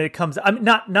it comes. I mean,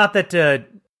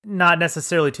 not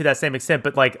necessarily to that same extent,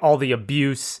 but like all the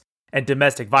abuse and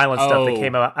domestic violence stuff that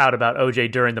came out about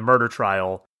OJ during the murder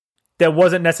trial. That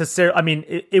wasn't necessarily. I mean,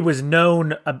 it was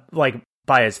known like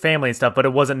by his family and stuff, but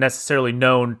it wasn't necessarily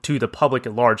known to the public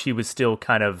at large. He was still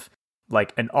kind of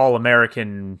like an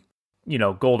all-American,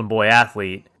 golden boy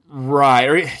athlete.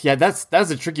 Right. Yeah, that's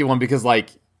a tricky one because,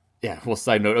 like, we'll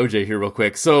side note OJ here real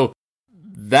quick. So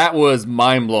that was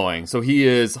mind-blowing. So he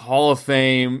is Hall of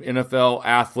Fame NFL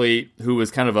athlete who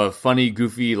was kind of a funny,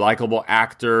 goofy, likable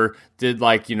actor. Did,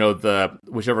 like, the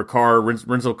whichever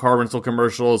rental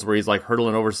commercials where he's, like,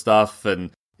 hurdling over stuff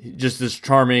and just this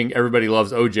charming, everybody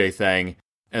loves OJ thing.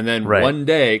 And then one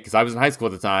day, because I was in high school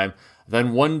at the time,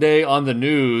 then one day on the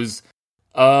news,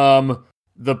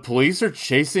 the police are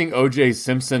chasing O.J.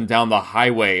 Simpson down the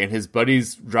highway, and his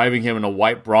buddy's driving him in a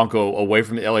white Bronco away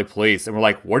from the L.A. police. And we're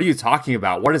like, what are you talking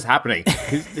about? What is happening?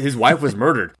 His wife was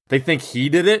murdered. They think he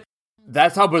did it?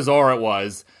 That's how bizarre it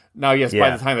was. Now, yes, by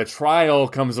Yeah. the time the trial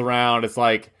comes around, it's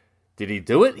like, did he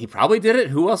do it? He probably did it.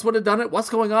 Who else would have done it? What's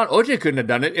going on? OJ couldn't have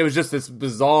done it. It was just this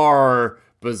bizarre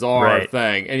Right.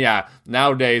 thing. And yeah,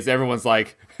 nowadays everyone's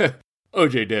like,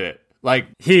 OJ did it. Like,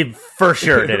 He for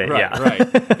sure did it, right, yeah. right.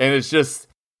 And it's just,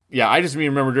 yeah, I just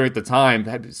remember during the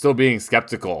time still being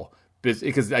skeptical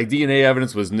because like DNA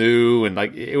evidence was new and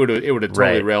like it would have totally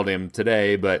Right. railed him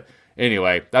today. But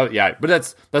anyway, but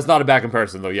that's not a bad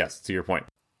comparison though. Yes, to your point.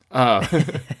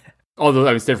 Although,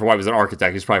 I mean, Stanford White was an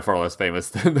architect. He's probably far less famous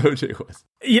than OJ was.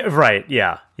 Yeah, right,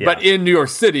 yeah. But in New York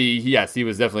City, yes, he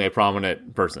was definitely a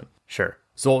prominent person. Sure.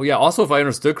 So, yeah, also, if I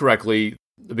understood correctly,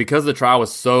 because the trial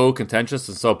was so contentious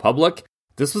and so public,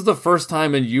 this was the first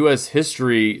time in U.S.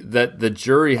 history that the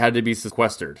jury had to be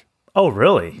sequestered. Oh,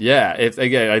 really? Yeah,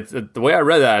 the way I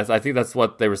read that, I think that's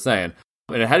what they were saying.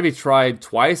 And it had to be tried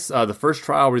twice. The first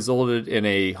trial resulted in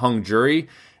a hung jury,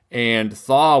 and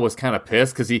Thaw was kind of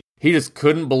pissed because he just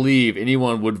couldn't believe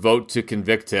anyone would vote to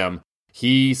convict him.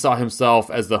 He saw himself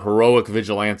as the heroic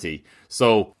vigilante.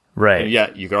 So, Right. and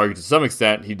yeah, you could argue to some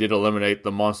extent he did eliminate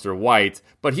the monster White,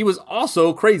 but he was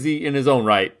also crazy in his own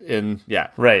right. And yeah.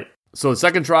 Right. So the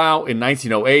second trial in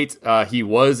 1908, he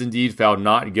was indeed found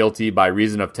not guilty by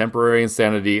reason of temporary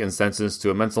insanity and sentenced to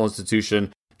a mental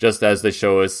institution, just as they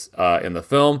show us in the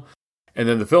film. And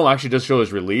then the film actually does show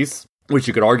his release, which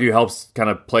you could argue helps kind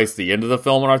of place the end of the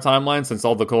film on our timeline, since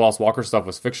all the Koalas Walker stuff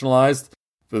was fictionalized.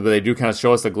 But they do kind of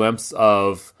show us a glimpse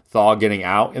of Thaw getting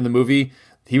out in the movie.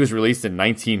 He was released in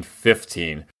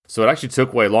 1915. So it actually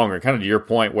took way longer, kind of to your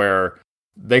point where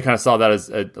they kind of saw that as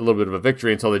a little bit of a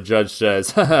victory until the judge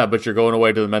says, haha, but you're going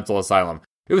away to the mental asylum.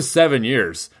 It was 7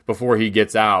 years before he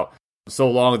gets out. So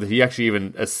long that he actually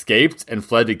even escaped and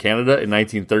fled to Canada in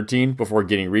 1913 before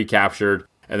getting recaptured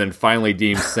and then finally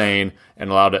deemed sane and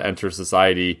allowed to enter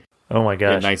society. Oh my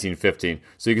gosh. In 1915.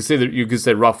 So you can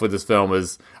say rough with this film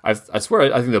is, I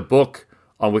swear, I think the book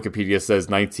on Wikipedia says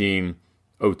 1902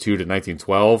 to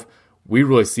 1912. We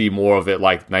really see more of it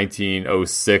like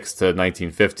 1906 to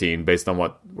 1915 based on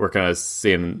what we're kind of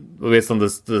seeing, based on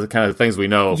the kind of things we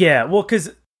know. Yeah, well,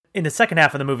 because in the second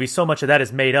half of the movie, so much of that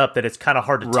is made up that it's kind of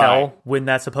hard to tell when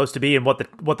that's supposed to be and what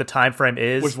the time frame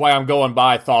is. Which is why I'm going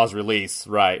by Thaw's release.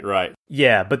 Right.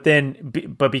 Yeah, but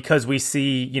because we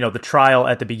see, the trial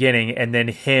at the beginning and then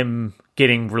him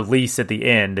getting released at the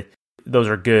end, those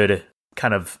are good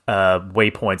kind of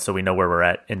waypoints so we know where we're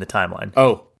at in the timeline.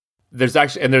 Oh,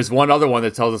 there's one other one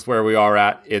that tells us where we are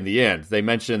at in the end. They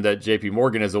mentioned that JP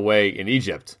Morgan is away in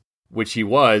Egypt, which he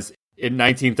was in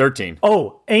 1913.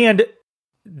 Oh, and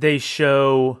they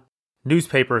show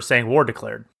newspapers saying war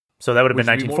declared. So that would have been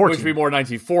 1914. Which would be more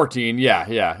 1914.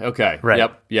 Yeah. Okay.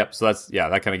 Right. Yep. So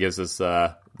that kind of gives us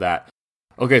that.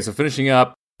 Okay, so finishing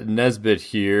up Nesbitt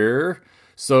here.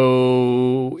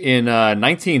 So in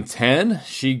 1910,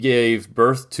 she gave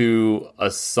birth to a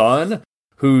son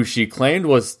who she claimed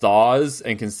was Thaw's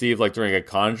and conceived like during a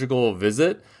conjugal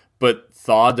visit, but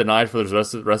Thaw denied for the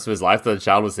rest of his life that the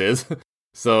child was his.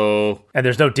 So, and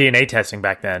there's no DNA testing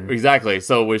back then. Exactly.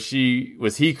 So was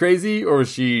he crazy, or was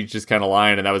she just kind of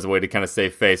lying, and that was a way to kind of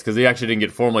save face? Because he actually didn't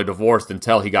get formally divorced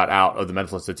until he got out of the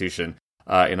mental institution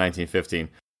in 1915.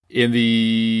 In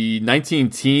the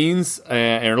 19-teens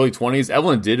and early 20s,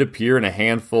 Evelyn did appear in a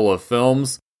handful of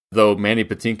films, though Mandy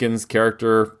Patinkin's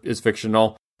character is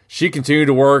fictional. She continued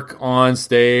to work on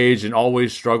stage and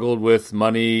always struggled with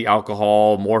money,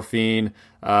 alcohol, morphine.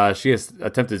 She has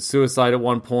attempted suicide at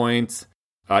one point.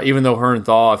 Even though her and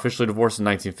Thaw officially divorced in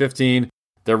 1915,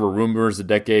 there were rumors a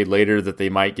decade later that they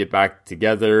might get back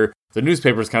together. The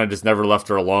newspapers kind of just never left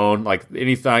her alone. Like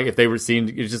anything, if they were seen,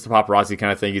 it's just a paparazzi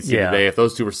kind of thing you'd see today. If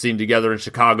those two were seen together in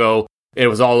Chicago, it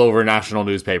was all over national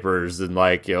newspapers and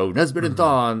Nesbitt and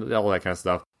Thaw and all that kind of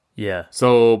stuff. Yeah.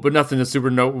 So, but nothing that's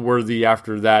super noteworthy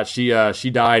after that. She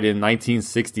died in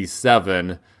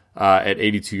 1967 at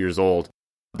 82 years old.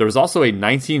 There was also a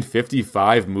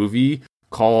 1955 movie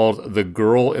called The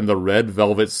Girl in the Red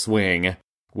Velvet Swing,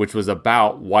 which was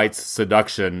about White's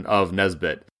seduction of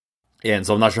Nesbitt. And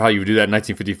so I'm not sure how you would do that in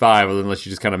 1955, unless you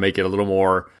just kind of make it a little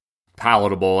more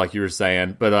palatable, like you were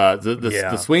saying. But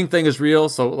the swing thing is real.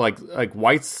 So like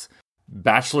White's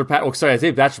bachelor pad. Oh, sorry, I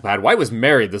say bachelor pad. White was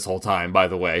married this whole time, by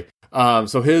the way.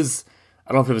 So his,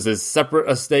 I don't know if it was his separate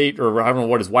estate or I don't know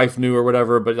what his wife knew or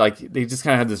whatever, but like they just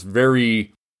kind of had this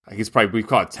very, I guess probably we'd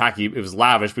call it tacky. It was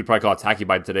lavish. We'd probably call it tacky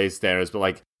by today's standards, but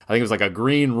like I think it was like a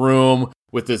green room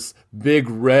with this big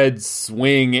red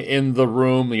swing in the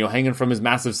room, hanging from his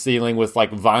massive ceiling with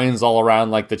like vines all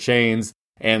around like the chains,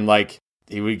 and like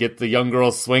he would get the young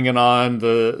girls swinging on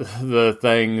the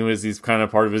thing as he's kind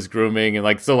of part of his grooming, and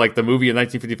like so like the movie in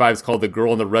 1955 is called The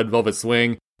Girl in the Red Velvet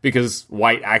Swing. because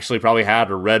White actually probably had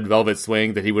a red velvet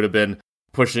swing that he would have been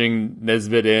pushing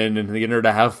Nesbit in and getting her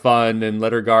to have fun and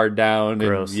let her guard down.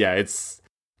 Gross. And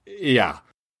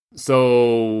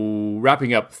So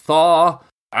wrapping up Thaw,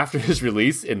 after his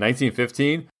release in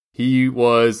 1915, he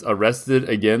was arrested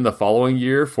again the following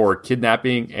year for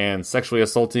kidnapping and sexually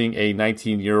assaulting a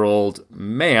 19-year-old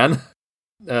man.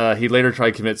 He later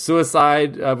tried to commit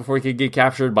suicide before he could get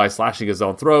captured by slashing his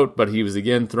own throat, but he was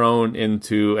again thrown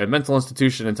into a mental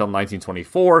institution until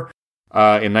 1924.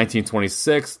 In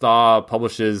 1926, Thaw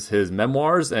publishes his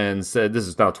memoirs and said, this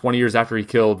is now 20 years after he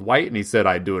killed White, and he said,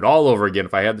 I'd do it all over again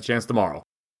if I had the chance tomorrow.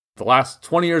 The last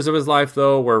 20 years of his life,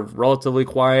 though, were relatively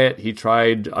quiet. He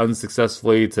tried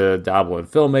unsuccessfully to dabble in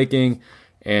filmmaking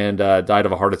and died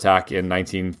of a heart attack in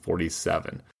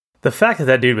 1947. The fact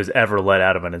that dude was ever let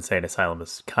out of an insane asylum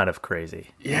is kind of crazy.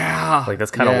 Yeah. Like, that's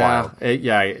kind of wild.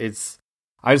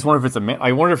 I just wonder if it's a man.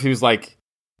 I wonder if he was like,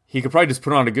 he could probably just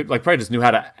put on a good, like, probably just knew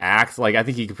how to act. Like, I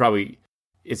think he could probably,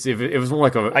 if it was more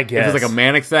like if it was like a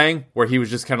manic thing where he was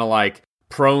just kind of like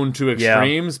prone to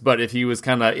extremes, but if he was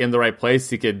kind of in the right place,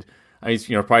 he could, he's,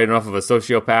 probably enough of a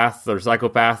sociopath or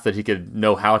psychopath that he could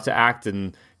know how to act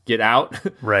and get out.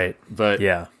 Right. But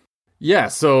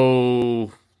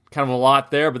so kind of a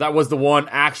lot there, but that was the one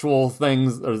actual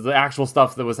things, or the actual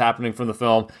stuff that was happening from the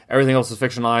film. Everything else was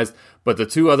fictionalized, but the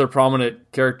two other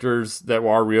prominent characters that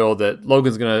are real that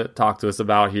Logan's going to talk to us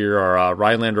about here are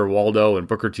Rhinelander Waldo and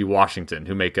Booker T. Washington,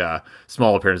 who make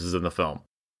small appearances in the film.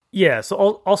 Yeah,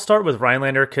 so I'll start with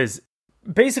Rhinelander, because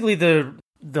basically the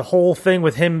whole thing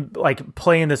with him like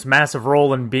playing this massive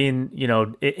role and being,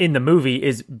 in the movie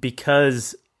is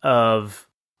because of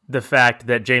the fact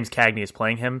that James Cagney is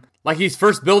playing him. Like, he's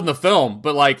first building the film,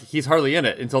 but like he's hardly in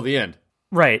it until the end.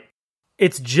 Right.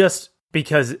 It's just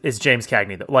because it's James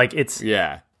Cagney, though. Like, it's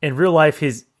in real life,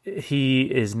 he's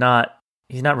not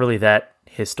really that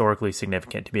historically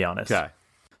significant, to be honest. Okay.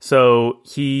 So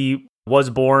he was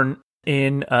born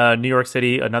in New York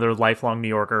City, another lifelong New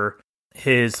Yorker.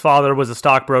 His father was a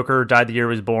stockbroker, died the year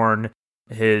he was born.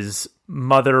 His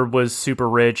mother was super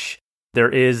rich. There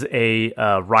is a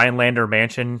Rhinelander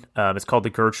mansion. It's called the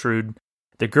Gertrude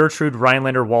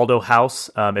Rhinelander Waldo House.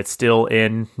 It's still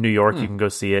in New York. You can go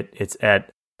see it. It's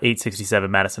at 867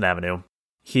 Madison Avenue.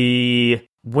 He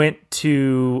went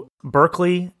to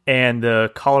Berkeley and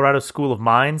the Colorado School of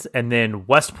Mines, and then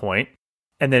West Point.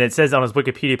 And then it says on his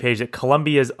Wikipedia page that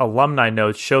Columbia's alumni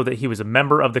notes show that he was a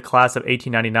member of the class of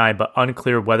 1899, but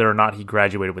unclear whether or not he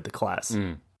graduated with the class.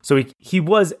 So he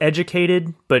was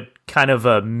educated, but kind of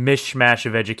a mishmash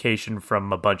of education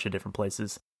from a bunch of different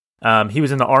places. He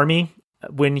was in the Army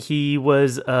when he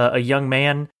was a young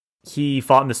man. He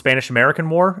fought in the Spanish-American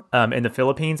War in the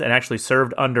Philippines and actually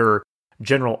served under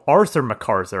General Arthur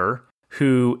MacArthur,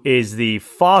 who is the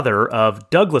father of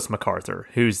Douglas MacArthur,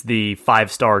 who's the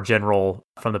 5-star general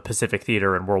from the Pacific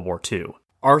Theater in World War II.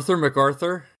 Arthur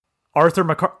MacArthur?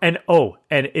 And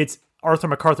it's Arthur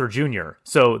MacArthur Jr.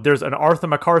 So there's an Arthur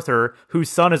MacArthur whose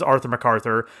son is Arthur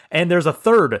MacArthur, and there's a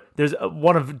third. There's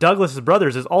one of Douglas's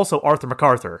brothers is also Arthur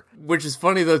MacArthur. Which is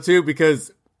funny, though, too,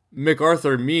 because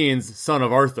MacArthur means son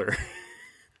of Arthur.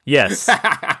 Yes.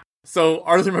 So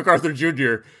Arthur MacArthur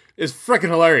Jr. is freaking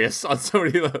hilarious on so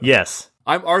many levels. Yes.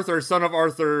 I'm Arthur, son of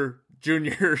Arthur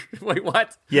Jr. Wait,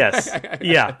 what? Yes.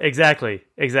 Yeah, exactly.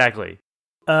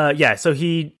 So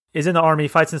he is in the Army,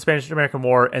 fights in the Spanish-American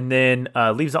War, and then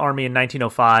leaves the Army in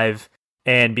 1905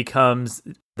 and becomes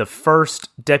the first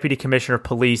Deputy Commissioner of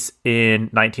Police in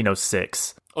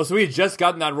 1906. Oh, so he had just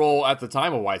gotten that role at the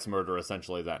time of White's murder,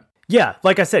 essentially, then. Yeah,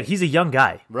 like I said, he's a young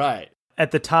guy. Right.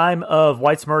 At the time of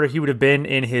White's murder, he would have been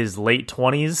in his late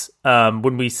 20s.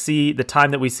 When we see the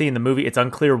time that we see in the movie, it's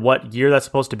unclear what year that's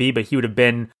supposed to be, but he would have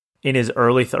been in his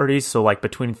early 30s, so like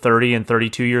between 30 and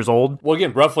 32 years old. Well,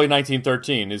 again, roughly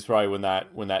 1913 is probably when that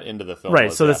end of the film right,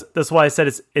 was. So that's why I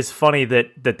said it's funny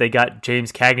that they got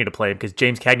James Cagney to play him, because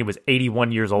James Cagney was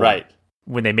 81 years old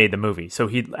when they made the movie. So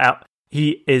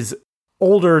he is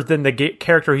older than the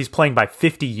character he's playing by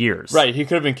 50 years. Right, he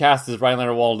could have been cast as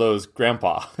Rhinelander Waldo's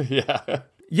grandpa.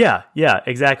 Yeah,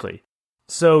 exactly.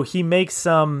 So he makes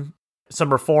some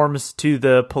reforms to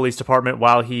the police department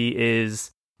while he is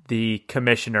the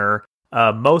commissioner,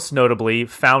 most notably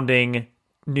founding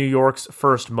New York's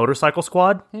first motorcycle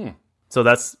squad. So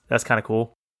that's kind of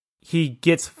cool. He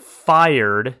gets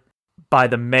fired by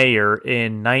the mayor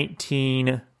in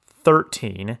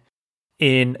 1913.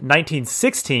 In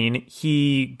 1916,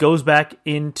 he goes back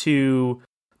into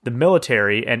the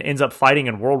military and ends up fighting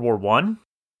in World War I,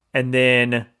 and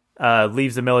then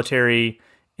leaves the military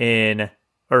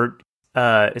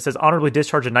it says honorably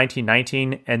discharged in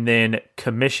 1919, and then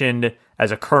commissioned as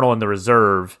a colonel in the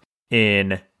reserve in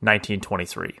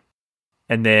 1923.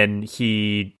 And then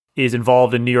he is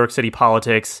involved in New York City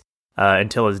politics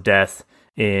until his death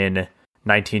in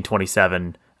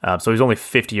 1927. So he's only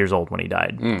 50 years old when he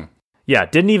died. Yeah,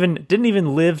 didn't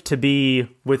even live to be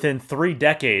within 3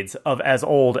 decades of as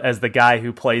old as the guy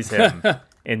who plays him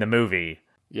in the movie.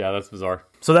 Yeah, that's bizarre.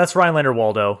 So that's Rhinelander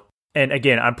Waldo. And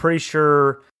again, I'm pretty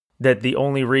sure that the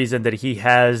only reason that he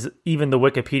has even the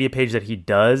Wikipedia page that he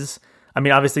does, I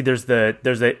mean, obviously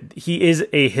he is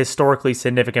a historically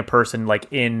significant person like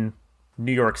in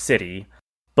New York City,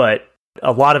 but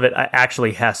a lot of it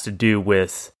actually has to do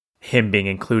with him being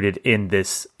included in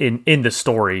this in the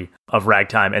story of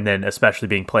Ragtime, and then especially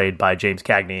being played by James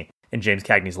Cagney in James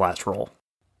Cagney's last role.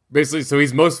 Basically, so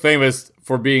he's most famous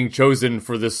for being chosen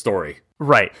for this story.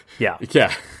 Right. Yeah.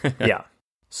 Yeah. Yeah.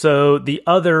 So the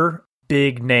other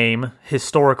big name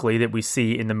historically that we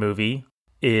see in the movie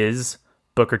is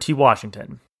Booker T.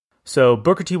 Washington. So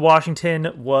Booker T.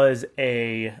 Washington was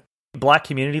a black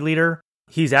community leader.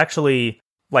 He's actually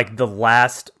like the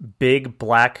last big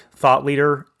black thought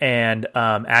leader and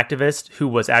activist who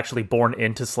was actually born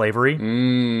into slavery.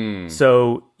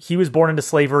 So he was born into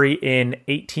slavery in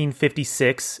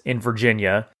 1856 in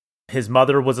Virginia. His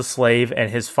mother was a slave, and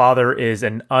his father is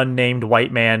an unnamed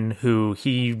white man who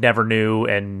he never knew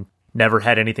and never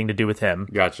had anything to do with him.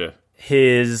 Gotcha.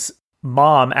 His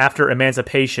mom, after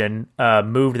emancipation,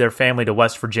 moved their family to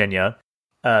West Virginia.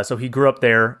 So he grew up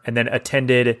there and then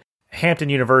attended Hampton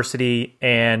University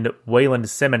and Wayland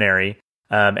Seminary.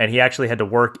 And he actually had to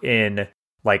work in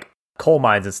like coal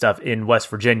mines and stuff in West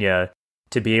Virginia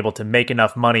to be able to make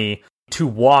enough money to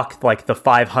walk like the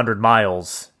 500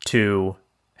 miles to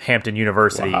Hampton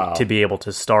University to be able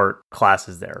to start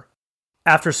classes there.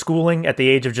 After schooling at the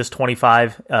age of just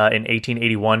 25 in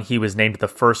 1881, he was named the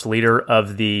first leader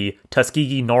of the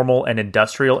Tuskegee Normal and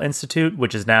Industrial Institute,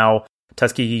 which is now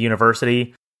Tuskegee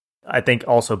University. I think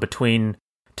also between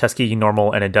Tuskegee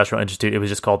Normal and Industrial Institute, it was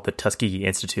just called the Tuskegee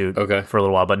Institute for a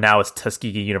little while, but now it's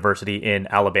Tuskegee University in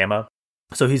Alabama.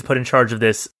 So he's put in charge of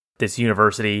this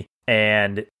university,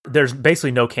 and there's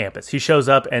basically no campus. He shows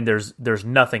up and there's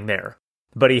nothing there.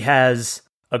 But he has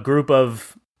a group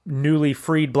of newly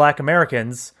freed black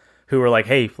Americans who are like,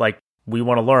 hey, like, we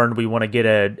want to learn, we want to get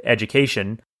an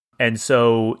education. And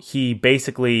so he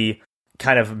basically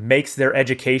kind of makes their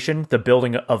education the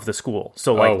building of the school.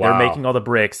 So like they're making all the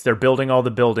bricks, they're building all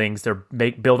the buildings, they're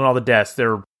building all the desks,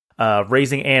 they're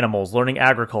raising animals, learning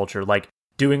agriculture, like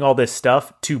doing all this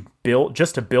stuff to build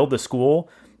the school.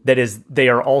 That is, they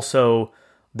are also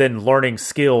then learning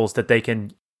skills that they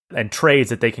can and trades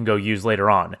that they can go use later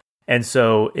on. And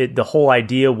so the whole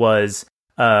idea was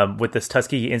with this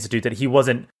Tuskegee Institute that he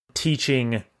wasn't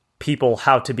teaching people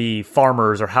how to be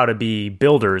farmers or how to be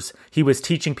builders. He was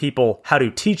teaching people how to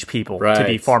teach people to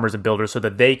be farmers and builders so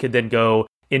that they could then go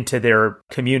into their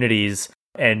communities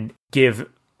and give,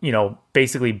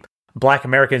 basically black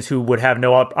Americans who would have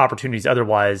no opportunities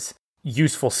otherwise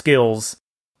useful skills.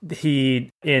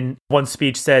 He, in one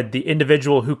speech, said, "The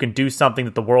individual who can do something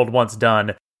that the world wants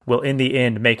done will in the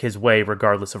end make his way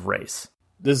regardless of race."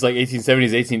 This is like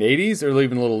 1870s, 1880s, or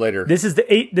even a little later? This is the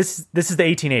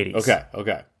 1880s.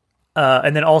 Okay.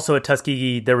 And then also at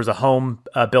Tuskegee, there was a home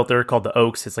built there called the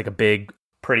Oaks. It's like a big,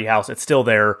 pretty house. It's still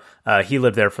there. He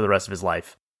lived there for the rest of his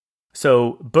life.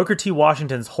 So Booker T.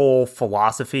 Washington's whole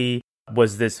philosophy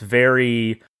was this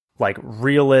very like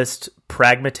realist,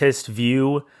 pragmatist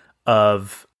view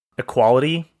of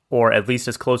equality, or at least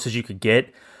as close as you could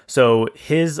get. So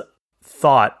his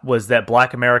thought was that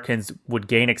black Americans would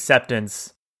gain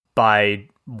acceptance by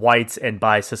whites and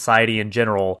by society in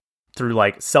general through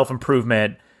like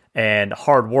self-improvement and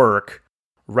hard work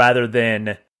rather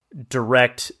than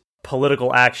direct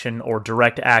political action or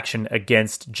direct action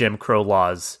against Jim Crow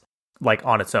laws like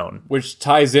on its own. Which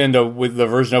ties into with the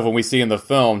version of when we see in the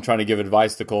film trying to give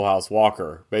advice to Coalhouse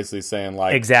Walker, basically saying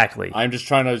like, exactly, I'm just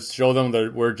trying to show them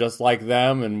that we're just like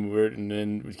them and we're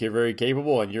very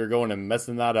capable, and you're going and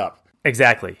messing that up.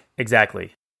 Exactly.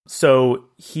 So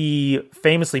he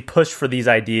famously pushed for these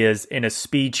ideas in a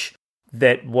speech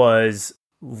that was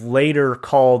later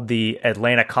called the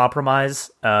Atlanta Compromise,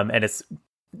 and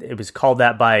it was called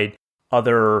that by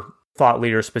other thought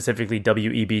leaders, specifically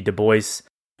W.E.B. Du Bois,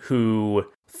 who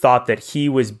thought that he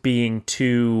was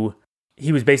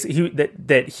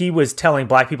telling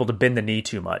black people to bend the knee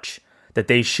too much, that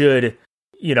they should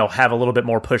have a little bit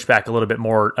more pushback, a little bit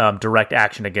more direct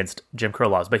action against Jim Crow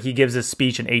laws. But he gives this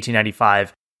speech in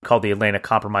 1895 called the Atlanta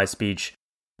Compromise speech.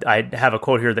 I have a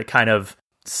quote here that kind of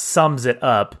sums it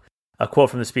up. A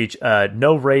quote from the speech: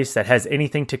 "No race that has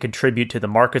anything to contribute to the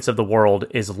markets of the world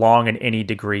is long in any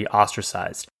degree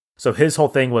ostracized." So his whole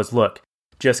thing was, look,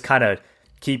 just kind of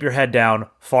keep your head down,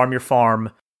 farm your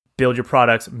farm, build your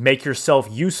products, make yourself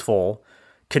useful,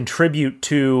 contribute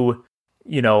to,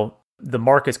 the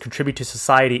markets, contribute to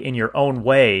society in your own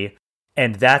way.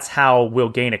 And that's how we'll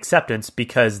gain acceptance,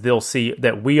 because they'll see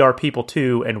that we are people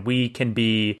too, and we can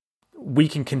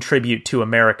contribute to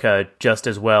America just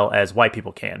as well as white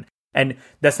people can. And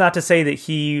that's not to say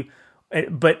that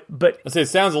but I'd say it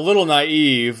sounds a little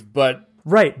naive, but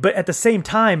right. But at the same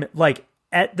time, like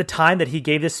at the time that he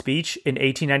gave this speech in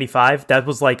 1895, that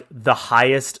was like the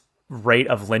highest rate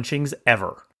of lynchings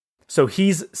ever. So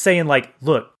he's saying like,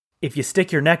 look, if you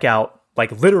stick your neck out,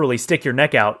 like literally stick your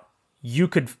neck out, you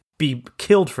could be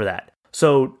killed for that.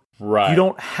 So you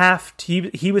don't have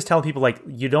to, he was telling people like,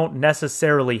 you don't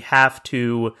necessarily have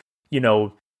to,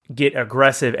 get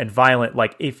aggressive and violent.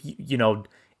 Like if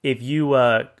you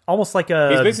almost like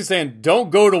he's basically saying, don't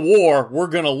go to war. We're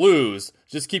going to lose.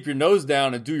 Just keep your nose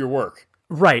down and do your work.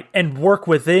 Right. And work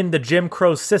within the Jim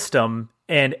Crow system,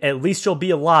 and at least you'll be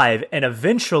alive. And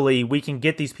eventually we can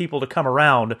get these people to come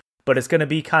around, but it's going to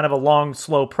be kind of a long,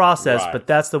 slow process. Right. But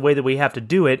that's the way that we have to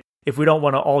do it if we don't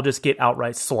want to all just get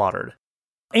outright slaughtered.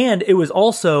 And it was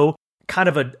also kind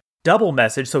of a double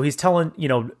message. So he's telling,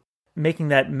 making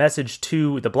that message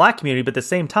to the black community, but at the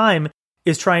same time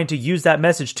is trying to use that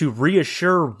message to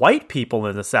reassure white people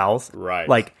in the South. Right.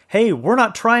 Like, hey, we're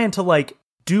not trying to like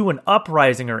do an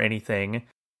uprising or anything.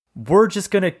 We're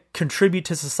just going to contribute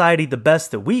to society the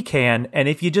best that we can. And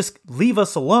if you just leave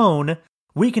us alone,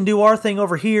 we can do our thing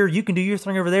over here. You can do your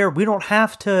thing over there. We don't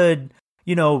have to,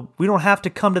 we don't have to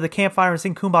come to the campfire and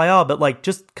sing Kumbaya, but like,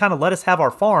 just kind of let us have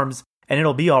our farms and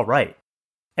it'll be all right.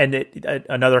 And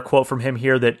another quote from him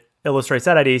here that illustrates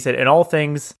that idea, he said, in all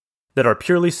things that are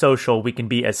purely social, we can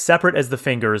be as separate as the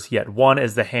fingers, yet one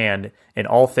as the hand, in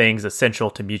all things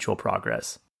essential to mutual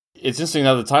progress. It's interesting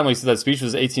now, the time when he said that speech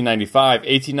was 1895.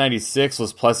 1896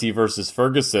 was Plessy versus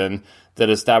Ferguson that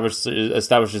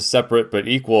establishes separate but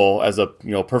equal as a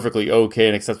perfectly okay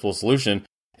and acceptable solution.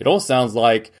 It all sounds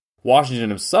like Washington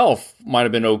himself might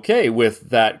have been okay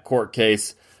with that court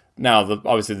case. Now,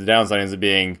 obviously the downside ends up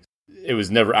being it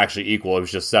was never actually equal. It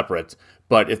was just separate.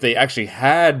 But if they actually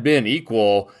had been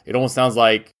equal, it almost sounds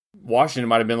like Washington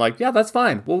might have been like, yeah, that's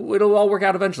fine. Well, it'll all work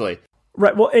out eventually.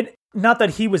 Right. Well, not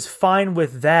that he was fine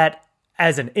with that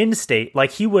as an end state.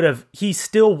 Like he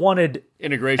still wanted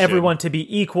integration, everyone to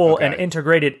be equal and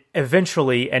integrated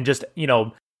eventually, and just,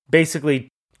 basically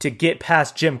to get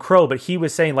past Jim Crow. But he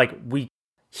was saying like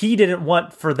he didn't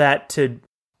want for that to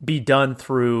be done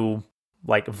through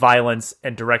like violence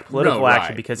and direct political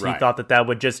action, because he thought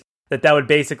that would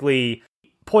basically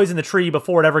poison the tree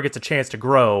before it ever gets a chance to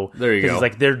grow. There you go. He's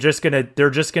like, they're just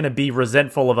gonna be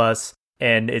resentful of us,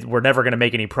 and we're never gonna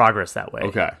make any progress that way.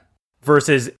 Okay.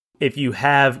 Versus if you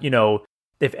have,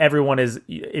 if everyone is,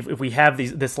 if we have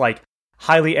this like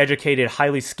highly educated,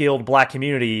 highly skilled black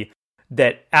community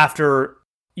that after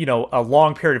a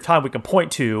long period of time we can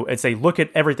point to and say, look at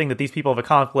everything that these people have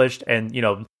accomplished, and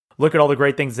look at all the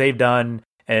great things they've done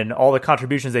and all the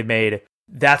contributions they've made.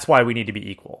 That's why we need to be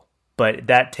equal. But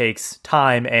that takes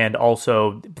time, and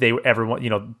also they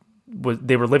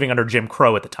were living under Jim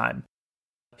Crow at the time.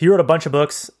 He wrote a bunch of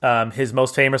books. His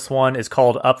most famous one is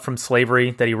called Up from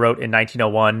Slavery, that he wrote in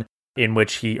 1901, in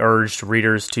which he urged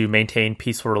readers to maintain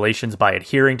peaceful relations by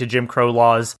adhering to Jim Crow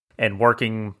laws and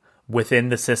working within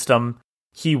the system.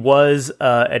 He was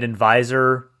an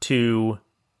advisor to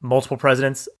multiple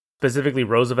presidents, specifically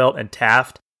Roosevelt and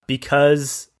Taft,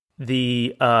 because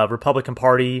the Republican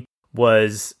Party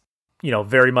was,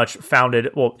 very much founded.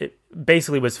 Well, it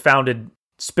basically was founded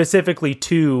specifically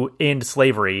to end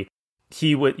slavery.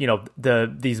 He would,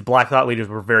 these black thought leaders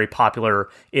were very popular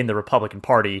in the Republican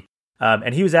Party,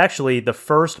 and he was actually the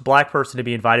first black person to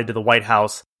be invited to the White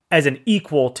House as an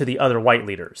equal to the other white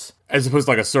leaders, as opposed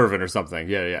to like a servant or something.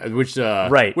 Yeah. Which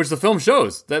the film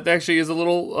shows. That actually is a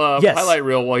little highlight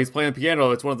reel while he's playing the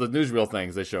piano. It's one of the newsreel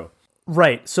things they show.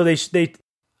 Right. So they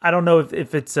I don't know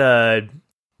if it's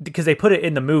because they put it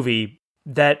in the movie.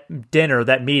 That dinner,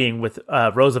 that meeting with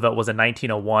Roosevelt was in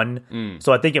 1901.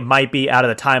 So I think it might be out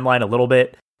of the timeline a little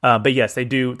bit. But yes, they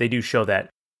do show that.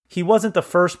 He wasn't the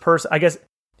first person. I guess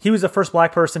he was the first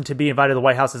black person to be invited to the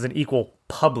White House as an equal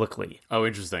publicly. Oh,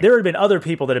 interesting. There had been other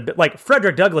people that had been, like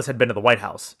Frederick Douglass had been to the White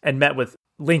House and met with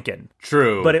Lincoln.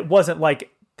 True. But it wasn't like,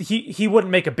 he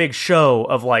wouldn't make a big show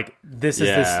of like, this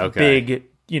is big,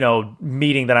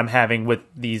 meeting that I'm having with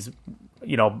these,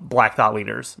 black thought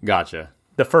leaders. Gotcha.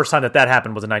 The first time that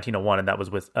happened was in 1901, and that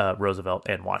was with Roosevelt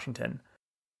and Washington.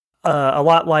 A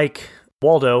lot like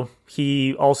Waldo,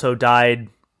 he also died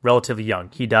relatively young.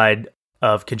 He died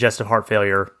of congestive heart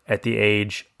failure at the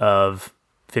age of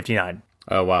 59.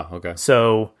 Oh, wow. Okay.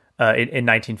 So in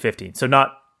 1915. So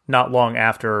not long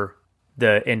after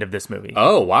the end of this movie.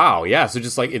 Oh, wow. Yeah. So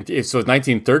just like, so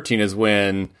 1913 is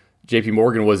when JP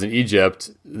Morgan was in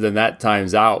Egypt. Then that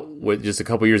times out with just a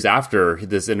couple years after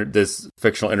this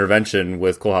fictional intervention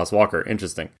with Kohlhaas Walker.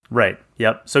 Interesting. Right.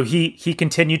 Yep. So he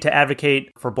continued to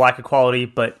advocate for black equality,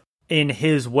 but in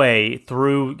his way,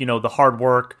 through, the hard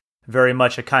work, very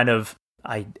much a kind of,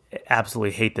 I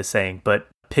absolutely hate this saying, but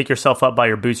pick yourself up by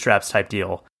your bootstraps type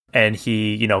deal. And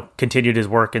he, continued his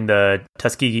work in the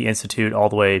Tuskegee Institute all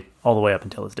the way up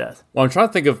until his death. Well, I'm trying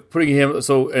to think of putting him.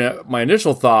 So my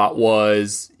initial thought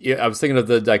was, I was thinking of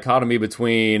the dichotomy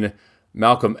between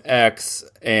Malcolm X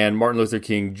and Martin Luther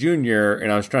King Jr. And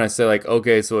I was trying to say, like,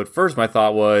 okay, so at first my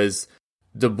thought was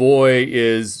Du Bois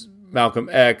is Malcolm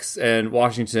X and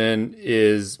Washington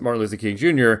is Martin Luther King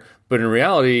Jr. But in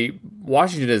reality,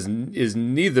 Washington is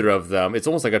neither of them. It's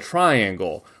almost like a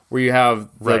triangle where you have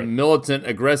the militant,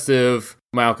 aggressive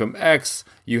Malcolm X,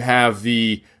 you have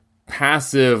the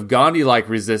passive Gandhi-like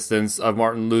resistance of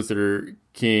Martin Luther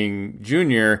King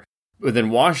Jr., but then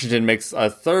Washington makes a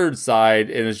third side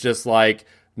and it's just like,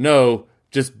 no,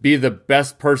 just be the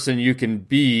best person you can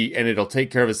be and it'll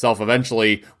take care of itself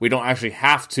eventually. We don't actually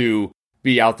have to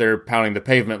be out there pounding the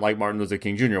pavement like Martin Luther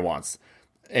King Jr. wants.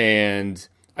 And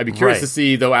I'd be curious to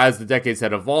see, though, as the decades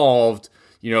had evolved,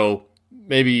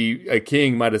 maybe a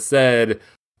King might have said,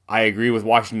 I agree with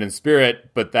Washington's spirit,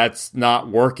 but that's not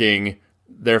working,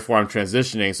 therefore I'm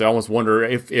transitioning. So I almost wonder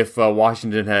if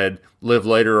Washington had lived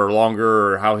later or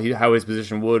longer, or how his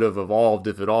position would have evolved,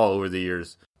 if at all, over the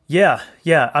years. Yeah,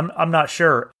 I'm not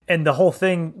sure. And the whole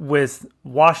thing with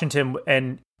Washington,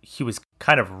 and he was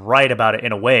kind of right about it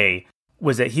in a way,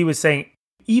 was that he was saying,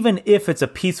 even if it's a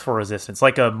peaceful resistance,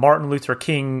 like a Martin Luther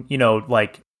King,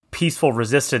 like peaceful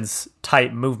resistance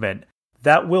type movement,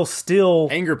 that will still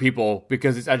anger people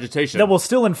because it's agitation. That will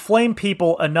still inflame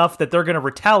people enough that they're going to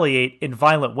retaliate in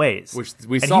violent ways. Which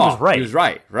we saw. He was right. He was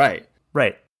right.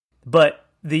 Right. But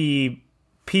the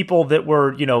people that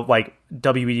were, like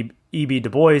W.E.B. Du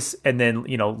Bois, and then,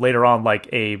 later on, like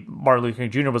a Martin Luther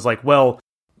King Jr. was like, well,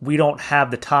 we don't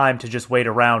have the time to just wait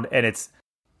around, and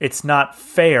it's not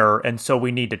fair, and so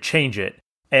we need to change it.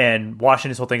 And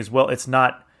Washington's whole thing is, well, it's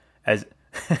not, as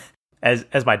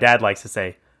as my dad likes to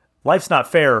say, life's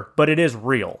not fair, but it is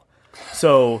real.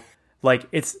 So, like,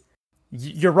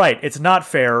 you're right, it's not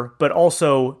fair, but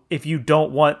also, if you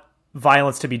don't want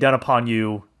violence to be done upon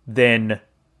you, then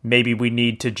maybe we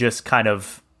need to just kind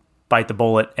of bite the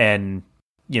bullet and,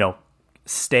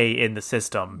 stay in the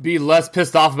system. Be less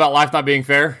pissed off about life not being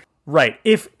fair? Right.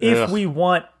 If you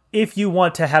want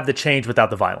to have the change without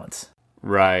the violence.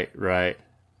 Right.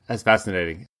 That's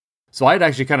fascinating. So I'd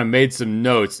actually kind of made some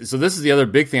notes. So this is the other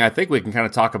big thing I think we can kind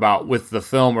of talk about with the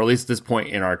film, or at least this point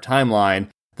in our timeline,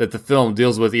 that the film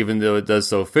deals with, even though it does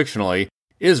so fictionally,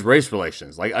 is race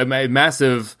relations. Like, a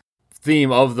massive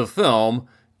theme of the film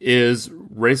is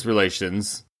race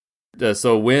relations.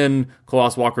 So when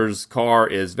Kohlhaas Walker's car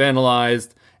is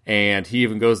vandalized and he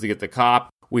even goes to get the cop,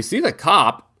 we see the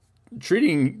cop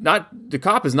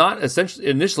is not essentially,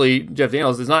 initially, Jeff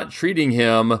Daniels is not treating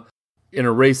him in a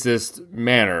racist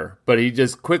manner, but he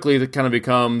just quickly kind of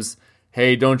becomes,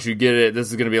 hey, don't you get it? This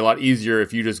is going to be a lot easier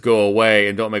if you just go away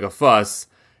and don't make a fuss.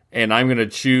 And I'm going to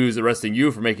choose arresting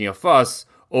you for making a fuss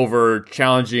over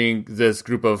challenging this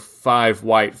group of 5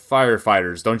 white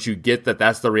firefighters. Don't you get that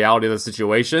that's the reality of the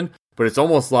situation? But it's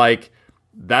almost like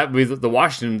that the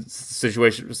Washington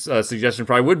situation suggestion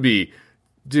probably would be,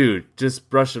 dude, just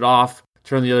brush it off,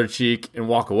 turn the other cheek, and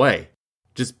walk away.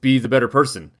 Just be the better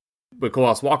person. But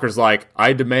Kohlhaas Walker's like,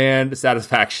 I demand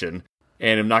satisfaction,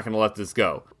 and I'm not going to let this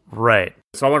go. Right.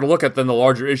 So I want to look at then the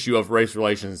larger issue of race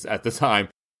relations at the time,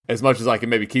 as much as I can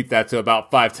maybe keep that to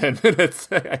about 5-10 minutes.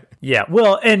 Yeah,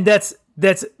 well, and that's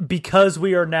because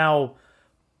we are now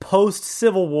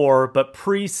post-Civil War, but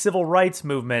pre-Civil Rights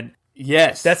Movement.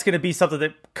 Yes. That's going to be something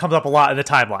that comes up a lot in the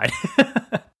timeline.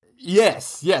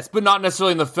 Yes, but not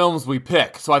necessarily in the films we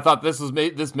pick. So I thought this may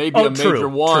be a major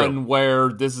one where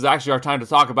this is actually our time to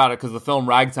talk about it, because the film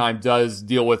Ragtime does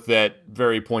deal with it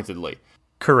very pointedly.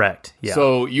 Correct. Yeah.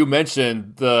 So you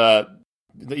mentioned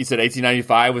you said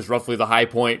 1895 was roughly the high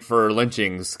point for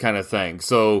lynchings kind of thing.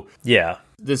 So yeah,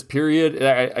 this period,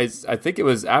 I think it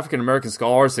was African American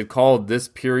scholars had called this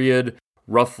period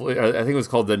roughly, I think it was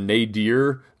called the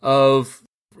nadir of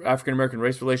African American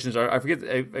race relations. I forget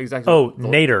exactly. Oh,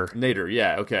 nadir. Nadir,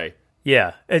 yeah, okay.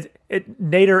 Yeah,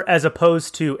 nadir as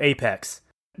opposed to apex.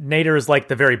 Nadir is like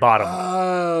the very bottom.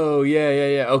 Oh,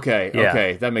 yeah.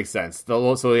 Okay, that makes sense.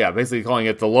 So yeah, basically calling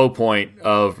it the low point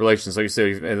of relations. So you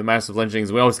say the massive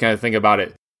lynchings. We always kind of think about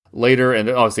it later, and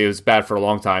obviously it was bad for a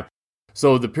long time.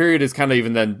 So the period is kind of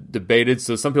even then debated.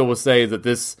 So some people will say that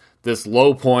this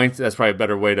low point, that's probably a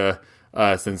better way to,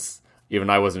 since even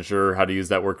I wasn't sure how to use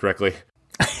that word correctly.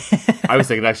 I was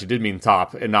thinking it actually did mean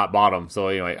top and not bottom. So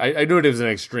anyway, I knew it was an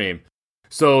extreme.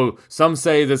 So some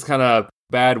say this kind of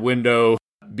bad window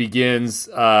begins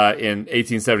in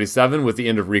 1877 with the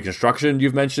end of Reconstruction,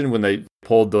 you've mentioned, when they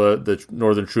pulled the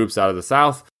northern troops out of the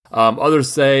South. Others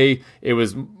say it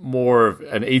was more of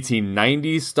an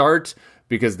 1890 start,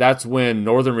 because that's when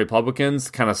Northern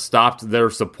Republicans kind of stopped their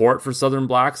support for Southern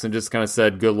blacks and just kind of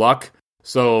said, good luck.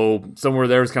 So somewhere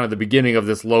there is kind of the beginning of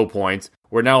this low point,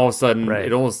 where now all of a sudden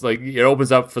it almost like it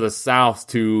opens up for the South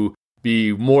to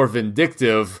be more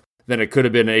vindictive than it could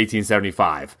have been in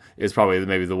 1875, is probably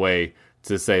maybe the way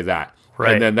to say that.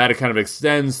 Right. And then that kind of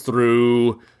extends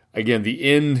through, again, the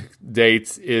end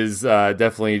date is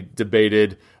definitely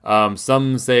debated.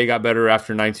 Some say it got better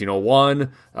after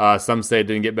 1901. Some say it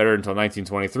didn't get better until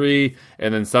 1923.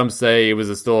 And then some say it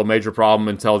was still a major problem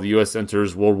until the U.S.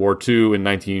 enters World War II in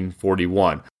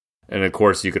 1941. And of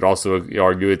course, you could also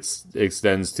argue it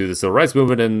extends to the Civil Rights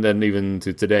Movement and then even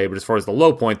to today. But as far as the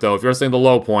low point, though, if you're saying the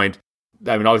low point,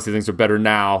 I mean, obviously things are better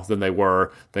now than they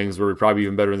were. Things were probably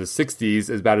even better in the 60s,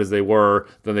 as bad as they were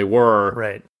than they were.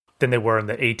 Right. Than they were in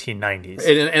the 1890s.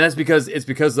 And that's because it's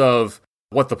because of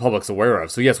what the public's aware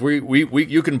of. So yes, we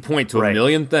you can point to a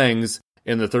million things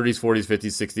in the 30s, 40s,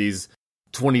 50s, 60s,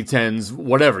 2010s,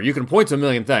 whatever. You can point to a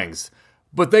million things.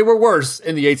 But they were worse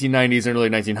in the 1890s and early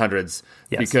 1900s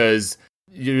because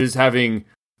you're just having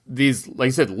these, like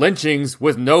you said, lynchings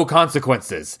with no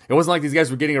consequences. It wasn't like these guys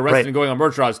were getting arrested and going on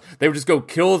murder trials. They would just go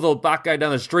kill the black guy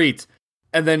down the street,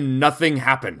 and then nothing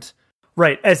happened.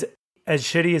 Right. As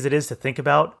shitty as it is to think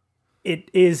about, it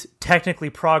is technically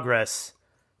progress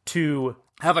to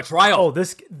have a trial. Oh,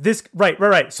 this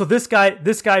right. So this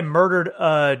guy murdered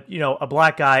a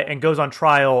black guy and goes on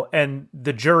trial, and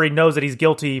the jury knows that he's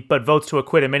guilty but votes to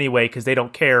acquit him anyway because they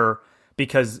don't care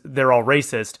because they're all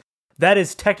racist. That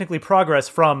is technically progress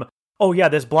from, oh yeah,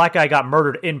 this black guy got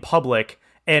murdered in public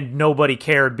and nobody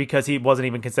cared because he wasn't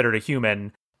even considered a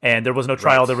human, and there was no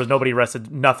trial, there was nobody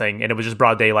arrested, nothing, and it was just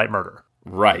broad daylight murder.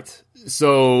 Right.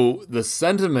 So the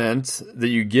sentiment that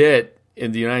you get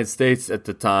in the United States at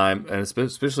the time, and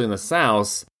especially in the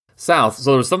South, so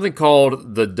there was something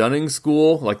called the Dunning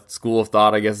School, like School of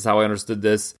Thought, I guess is how I understood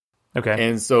this. Okay.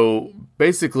 And so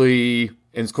basically,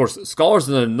 and of course, scholars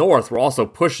in the North were also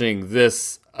pushing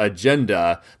this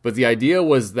agenda, but the idea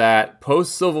was that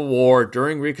post-Civil War,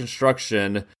 during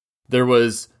Reconstruction, there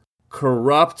was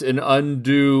corrupt and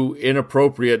undue,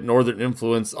 inappropriate Northern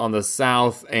influence on the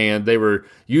South, and they were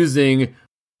using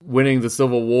winning the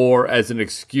Civil War as an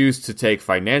excuse to take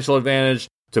financial advantage,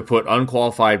 to put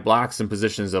unqualified blacks in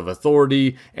positions of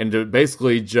authority, and to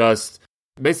basically it was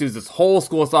this whole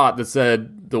school of thought that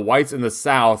said the whites in the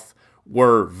South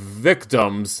were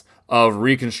victims of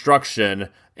Reconstruction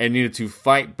and needed to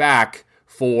fight back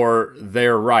for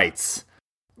their rights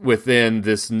within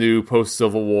this new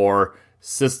post-Civil War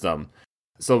system.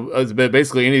 So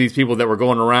basically any of these people that were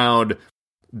going around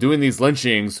doing these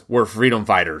lynchings were freedom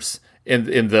fighters in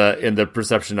the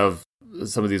perception of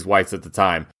some of these whites at the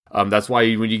time. That's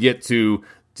why when you get to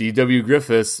D.W.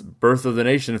 Griffith's Birth of the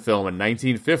Nation film in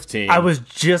 1915... I was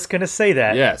just going to say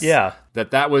that. Yes. Yeah.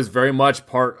 That was very much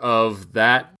part of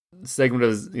that segment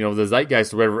of the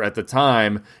zeitgeist or whatever at the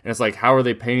time. And it's like, how are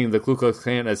they painting the Ku Klux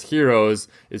Klan as heroes?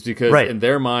 It's because in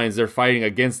their minds, they're fighting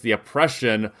against the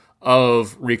oppression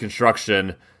of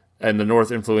Reconstruction and the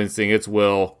North influencing its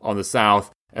will on the South.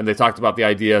 And they talked about the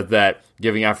idea that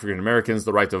giving African Americans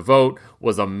the right to vote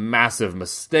was a massive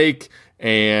mistake,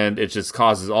 and it just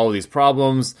causes all of these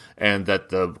problems, and that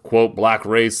the, quote, black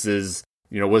race is,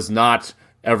 was not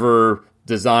ever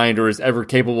designed or is ever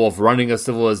capable of running a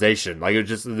civilization. Like,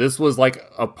 this was like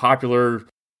a popular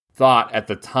thought at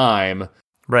the time.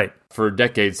 Right. For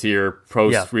decades here,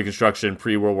 post-Reconstruction,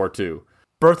 pre-World War II.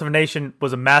 Birth of a Nation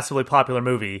was a massively popular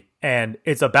movie, and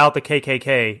it's about the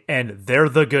KKK, and they're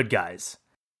the good guys.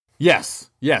 Yes.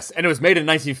 And it was made in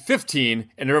 1915,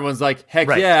 and everyone's like, heck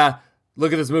yeah,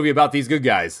 look at this movie about these good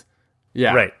guys.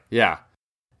 Yeah. Right. Yeah.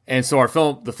 And so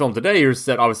the film today is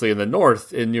set obviously in the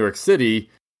North, in New York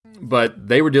City, but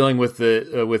they were dealing with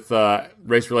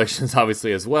race relations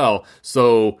obviously as well.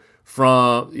 So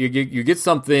you get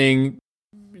something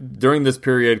during this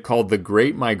period called the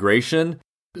Great Migration.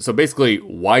 So basically,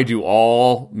 why do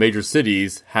all major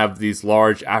cities have these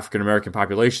large African American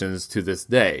populations to this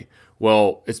day?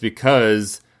 Well, it's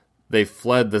because they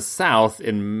fled the South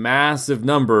in massive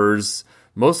numbers,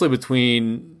 mostly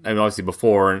obviously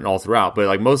before and all throughout, but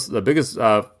the biggest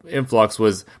influx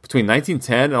was between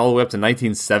 1910 and all the way up to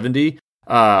 1970.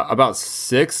 About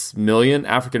 6 million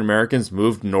African Americans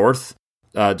moved north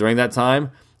during that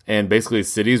time, and basically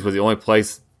cities were the only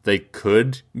place they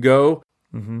could go.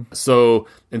 Mm-hmm. So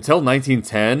until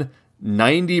 1910,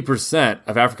 90%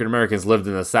 of African Americans lived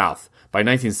in the South. By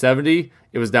 1970,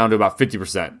 it was down to about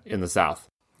 50% in the South.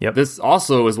 Yep. This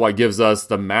also is what gives us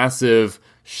the massive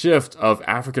shift of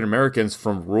African Americans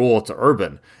from rural to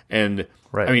urban. And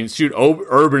right. I mean, shoot,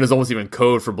 urban is almost even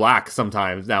code for black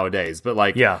sometimes nowadays. But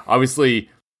like, obviously,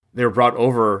 they were brought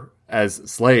over as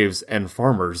slaves and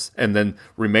farmers, and then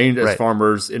remained as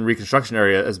farmers in Reconstruction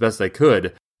area as best they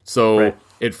could. So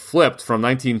it flipped from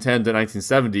 1910 to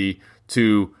 1970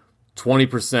 to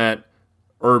 20%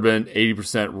 urban,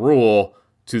 80% rural,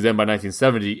 to then by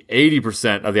 1970,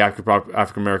 80% of the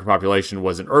African-American population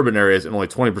was in urban areas and only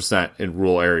 20% in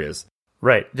rural areas.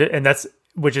 Right. And it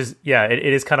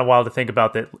is kind of wild to think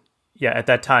about that. Yeah, at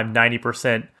that time,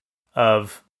 90%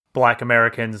 of Black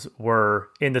Americans were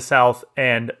in the South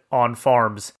and on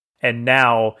farms. And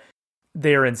now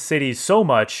they're in cities so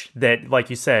much that, like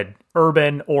you said,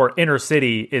 urban or inner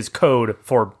city is code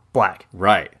for Black.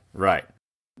 Right.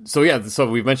 So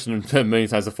we've mentioned it many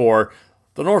times before,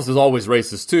 the North is always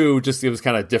racist too, just it was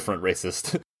kind of different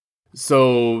racist.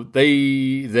 So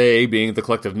they being the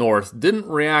collective North, didn't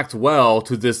react well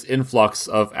to this influx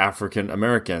of African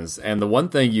Americans. And the one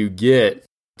thing you get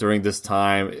during this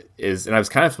time is, and I was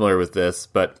kind of familiar with this,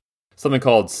 but something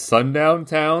called sundown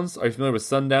towns. Are you familiar with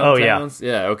sundown towns?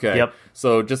 Yeah, okay. Yep.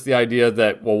 So just the idea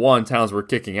that, well, one, towns were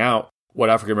kicking out what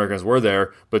African Americans were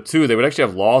there, but two, they would actually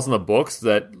have laws in the books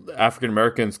that African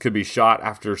Americans could be shot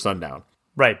after sundown.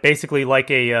 Right, basically like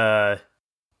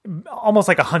almost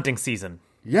like a hunting season.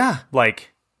 Yeah. Like,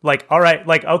 all right,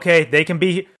 like, okay, you can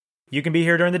be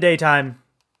here during the daytime.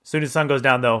 As soon as the sun goes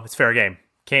down, though, it's fair game.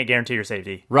 Can't guarantee your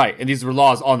safety. Right, and these were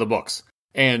laws on the books.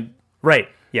 And right,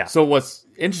 yeah. So what's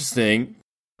interesting,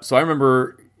 I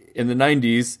remember in the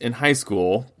 90s in high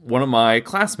school, one of my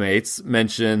classmates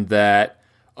mentioned that,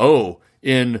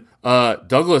 in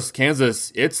Douglas,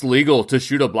 Kansas, it's legal to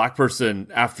shoot a black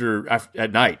person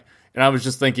at night. And I was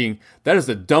just thinking, that is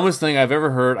the dumbest thing I've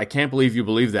ever heard. I can't believe you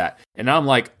believe that. And now I'm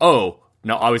like, now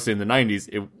obviously in the 90s,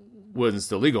 it wasn't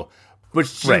still legal. But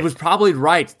she was probably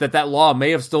right that law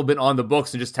may have still been on the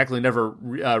books and just technically never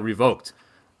revoked.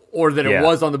 Or that it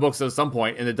was on the books at some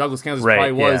point, and that Douglas, Kansas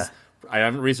probably was. Yeah. I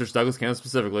haven't researched Douglas, Kansas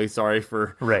specifically. Sorry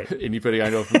for anybody I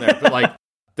know from there. But like,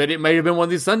 that it may have been one of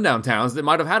these sundown towns that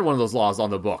might have had one of those laws on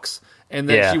the books. And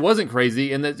that she wasn't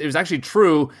crazy, and that it was actually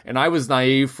true, and I was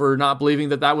naive for not believing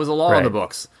that was a law on the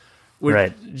books.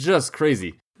 Which just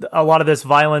crazy. A lot of this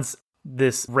violence,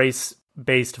 this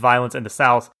race-based violence in the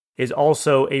South, is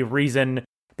also a reason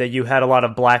that you had a lot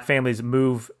of black families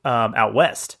move out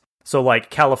west. So like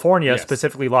California,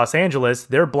 specifically Los Angeles,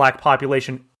 their black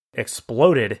population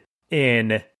exploded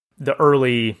in the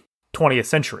early 20th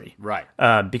century. Right.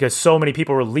 Because so many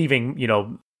people were leaving,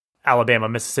 Alabama,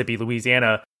 Mississippi,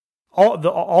 Louisiana, all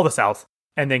the South,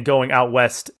 and then going out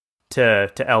west to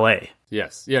LA.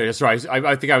 Yes. Yeah, that's right.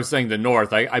 I think I was saying the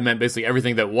North. I meant basically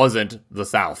everything that wasn't the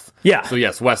South. Yeah. So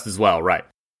yes, west as well, right.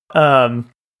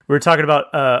 We were talking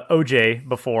about OJ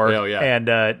before. Oh, yeah.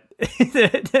 And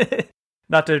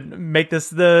not to make this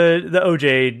the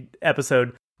OJ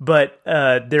episode, but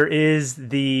there is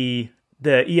the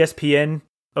ESPN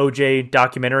OJ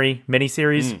documentary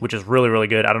miniseries, which is really, really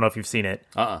good. I don't know if you've seen it.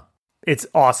 It's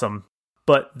awesome.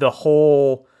 But the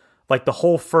whole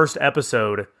first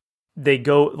episode,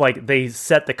 they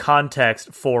set the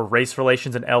context for race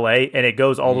relations in LA, and it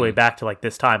goes all the way back to like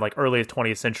this time, like early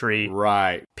 20th century.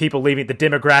 Right. People leaving, the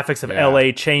demographics of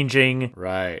LA changing.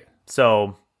 Right.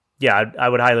 So, yeah, I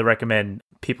would highly recommend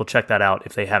people check that out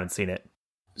if they haven't seen it.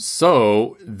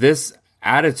 So, this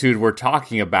attitude we're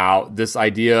talking about, this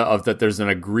idea of that there's an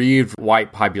aggrieved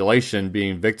white population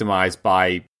being victimized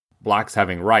by blacks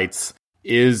having rights,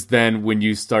 is then when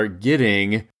you start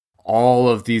getting all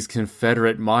of these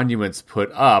Confederate monuments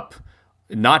put up,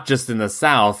 not just in the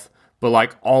South, but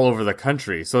like all over the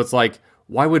country. So it's like,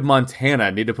 why would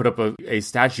Montana need to put up a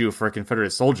statue for a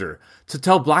Confederate soldier? To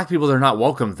tell black people they're not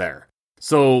welcome there.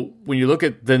 So when you look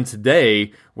at then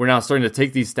today, we're now starting to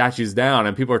take these statues down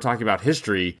and people are talking about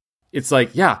history. It's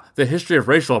like, the history of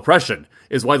racial oppression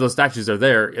is why those statues are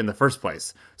there in the first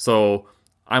place. So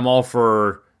I'm all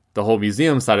for the whole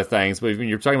museum side of things, but when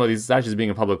you're talking about these statues being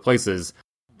in public places,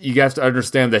 you have to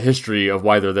understand the history of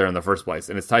why they're there in the first place,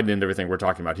 and it's tied into everything we're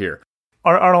talking about here.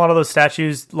 Aren't a lot of those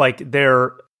statues, like,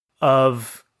 they're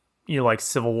of, like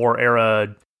Civil War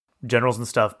era generals and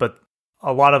stuff, but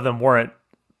a lot of them weren't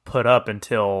put up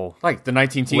until like the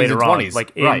 1910s later and 20s, on,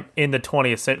 like right? In the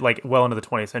 20th century, like well into the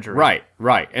 20th century, Right.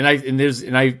 And I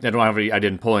don't have any, I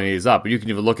didn't pull any of these up, but you can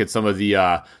even look at some of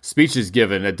the speeches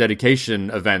given at dedication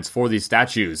events for these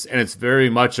statues, and it's very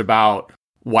much about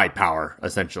white power,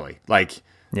 essentially. Like,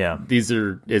 yeah,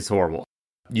 it's horrible.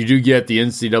 You do get the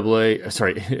NCAA.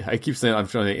 Sorry, I keep saying I'm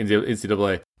trying to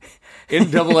NCAA.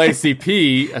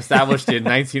 NAACP established in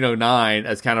 1909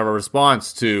 as kind of a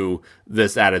response to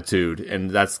this attitude, and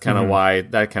that's kind of why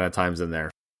that kind of times in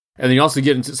there. And then you also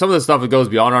get into some of the stuff that goes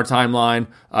beyond our timeline.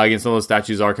 Again, some of those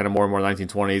statues are kind of more and more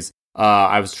 1920s.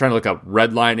 I was trying to look up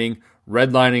redlining.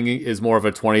 Redlining is more of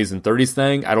a 20s and 30s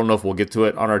thing. I don't know if we'll get to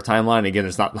it on our timeline. Again,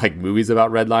 it's not like movies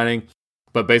about redlining,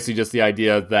 but basically just the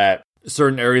idea that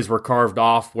certain areas were carved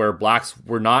off where blacks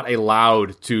were not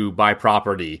allowed to buy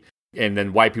property. And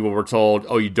then white people were told,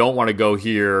 oh, you don't want to go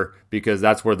here because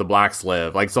that's where the blacks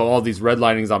live. Like, so all these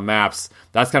redlinings on maps,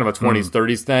 that's kind of a 20s,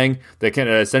 30s thing that kind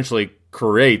of essentially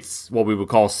creates what we would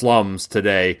call slums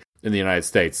today in the United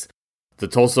States. The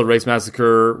Tulsa Race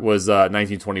Massacre was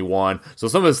 1921. So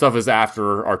some of the stuff is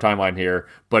after our timeline here,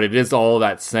 but it is all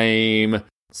that same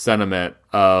sentiment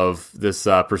of this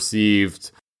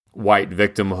perceived white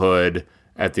victimhood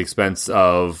at the expense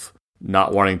of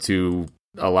not wanting to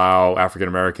allow African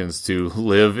Americans to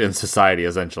live in society,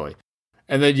 essentially.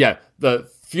 And then, yeah, the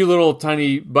few little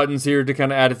tiny buttons here to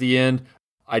kind of add at the end.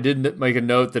 I did make a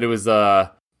note that it was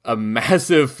a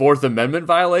massive Fourth Amendment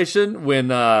violation when,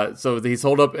 so he's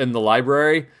holed up in the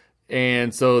library,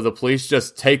 and so the police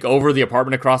just take over the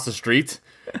apartment across the street,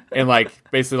 and like,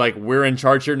 basically like, we're in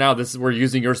charge here now, we're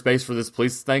using your space for this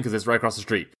police thing because it's right across the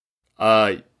street.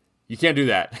 You can't do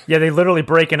that. Yeah, they literally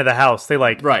break into the house. They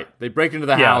break into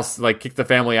the house, like kick the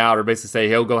family out, or basically say,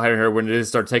 "Hey, we'll go ahead here." When it is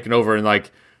start taking over, and like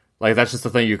that's just the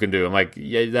thing you can do. I'm like,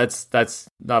 yeah, that's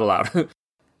not allowed.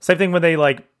 Same thing when they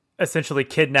like essentially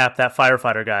kidnap that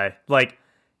firefighter guy. Like,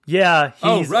 yeah,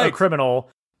 he's a criminal,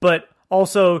 but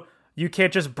also you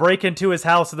can't just break into his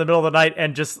house in the middle of the night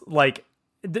and just like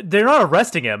they're not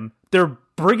arresting him. They're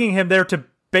bringing him there to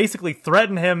basically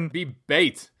threaten him, be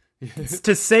bait.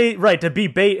 to be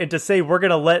bait and to say we're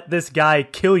gonna let this guy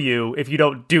kill you if you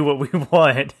don't do what we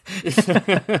want.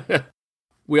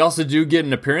 We also do get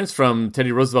an appearance from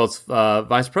Teddy Roosevelt's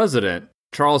vice president,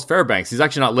 Charles Fairbanks. He's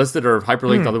actually not listed or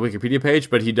hyperlinked on the Wikipedia page,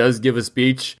 but he does give a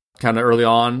speech kind of early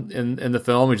on in the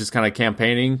film. He's just kind of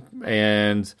campaigning,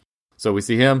 and so we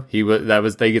see him. They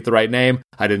get the right name.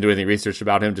 I didn't do any research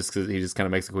about him just because he just kind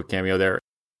of makes a quick cameo there.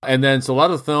 And then, so a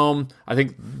lot of the film, I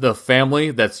think the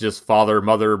family, that's just father,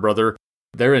 mother, brother,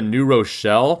 they're in New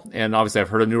Rochelle. And obviously I've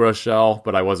heard of New Rochelle,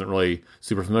 but I wasn't really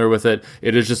super familiar with it.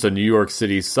 It is just a New York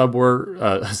City suburb.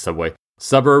 It's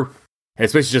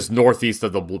basically just northeast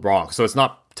of the Bronx. So it's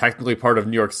not technically part of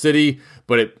New York City,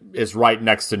 but it is right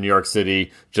next to New York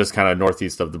City, just kind of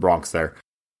northeast of the Bronx there.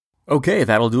 Okay,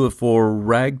 that'll do it for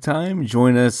Ragtime.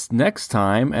 Join us next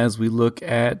time as we look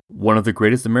at one of the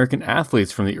greatest American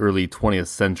athletes from the early 20th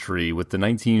century with the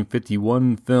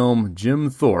 1951 film Jim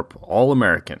Thorpe,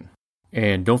 All-American.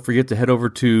 And don't forget to head over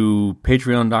to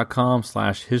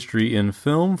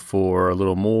patreon.com/historyinfilm for a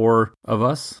little more of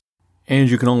us. And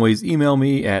you can always email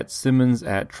me at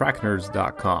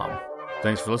simmons@tracknerds.com.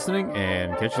 Thanks for listening,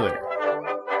 and catch you later.